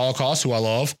Toxic Holocaust, who I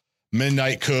love.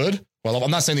 Midnight could. Well,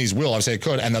 I'm not saying these will. I'm saying it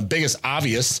could. And the biggest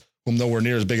obvious, who I'm nowhere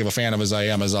near as big of a fan of as I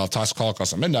am, is Toxic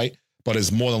Holocaust at Midnight, but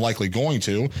is more than likely going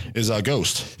to, is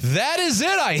Ghost. That is it,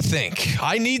 I think.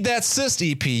 I need that Cyst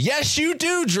EP. Yes, you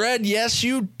do, Dread. Yes,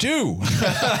 you do.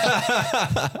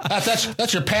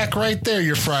 That's your pack right there,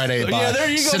 your Friday. Yeah, there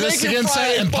you go. Sadistic Make your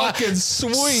Friday and fucking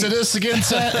sweet. Sadistic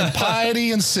Intent and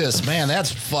Piety and Cyst. Man,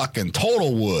 that's fucking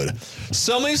total wood.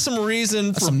 Sell me some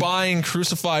reason for buying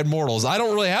Crucified Mortals. I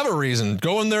don't really have a reason.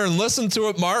 Go in there and listen to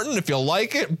it, Martin. If you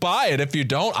like it, buy it. If you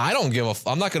don't, I don't give a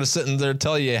I'm not going to sit in there and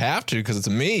tell you have to because it's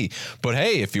me. But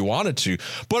hey, if you wanted to.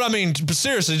 But I mean,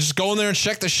 seriously, just go in there and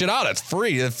check the shit out. It's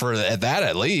free for that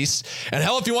at least. And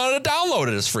hell, if you wanted to download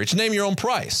it, it's free. Just name your own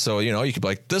price. So, you know, you could be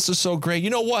like, this is so great. You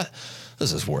know what?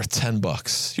 This is worth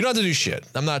 $10. You don't have to do shit.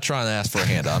 I'm not trying to ask for a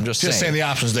handout. I'm just saying the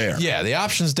option's there. Yeah, the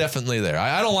option's definitely there.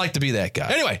 I don't like to be that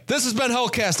guy. Anyway, this has been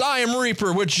Hellcast. I am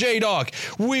Reaper with J-Dog.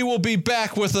 We will be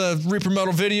back with a Reaper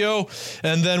Metal video,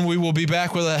 and then we will be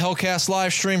back with a Hellcast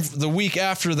live stream the week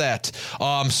after that.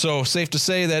 So safe to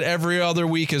say that every other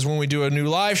week is when we do a new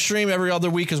live stream. Every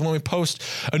other week is when we post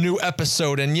a new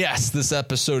episode. And yes, this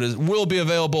episode will be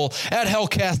available at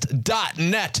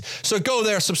hellcast.net. So go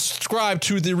there, subscribe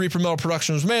to the Reaper Metal Productions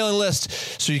mailing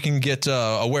list so you can get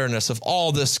awareness of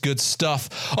all this good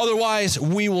stuff. Otherwise,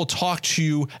 we will talk to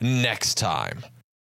you next time.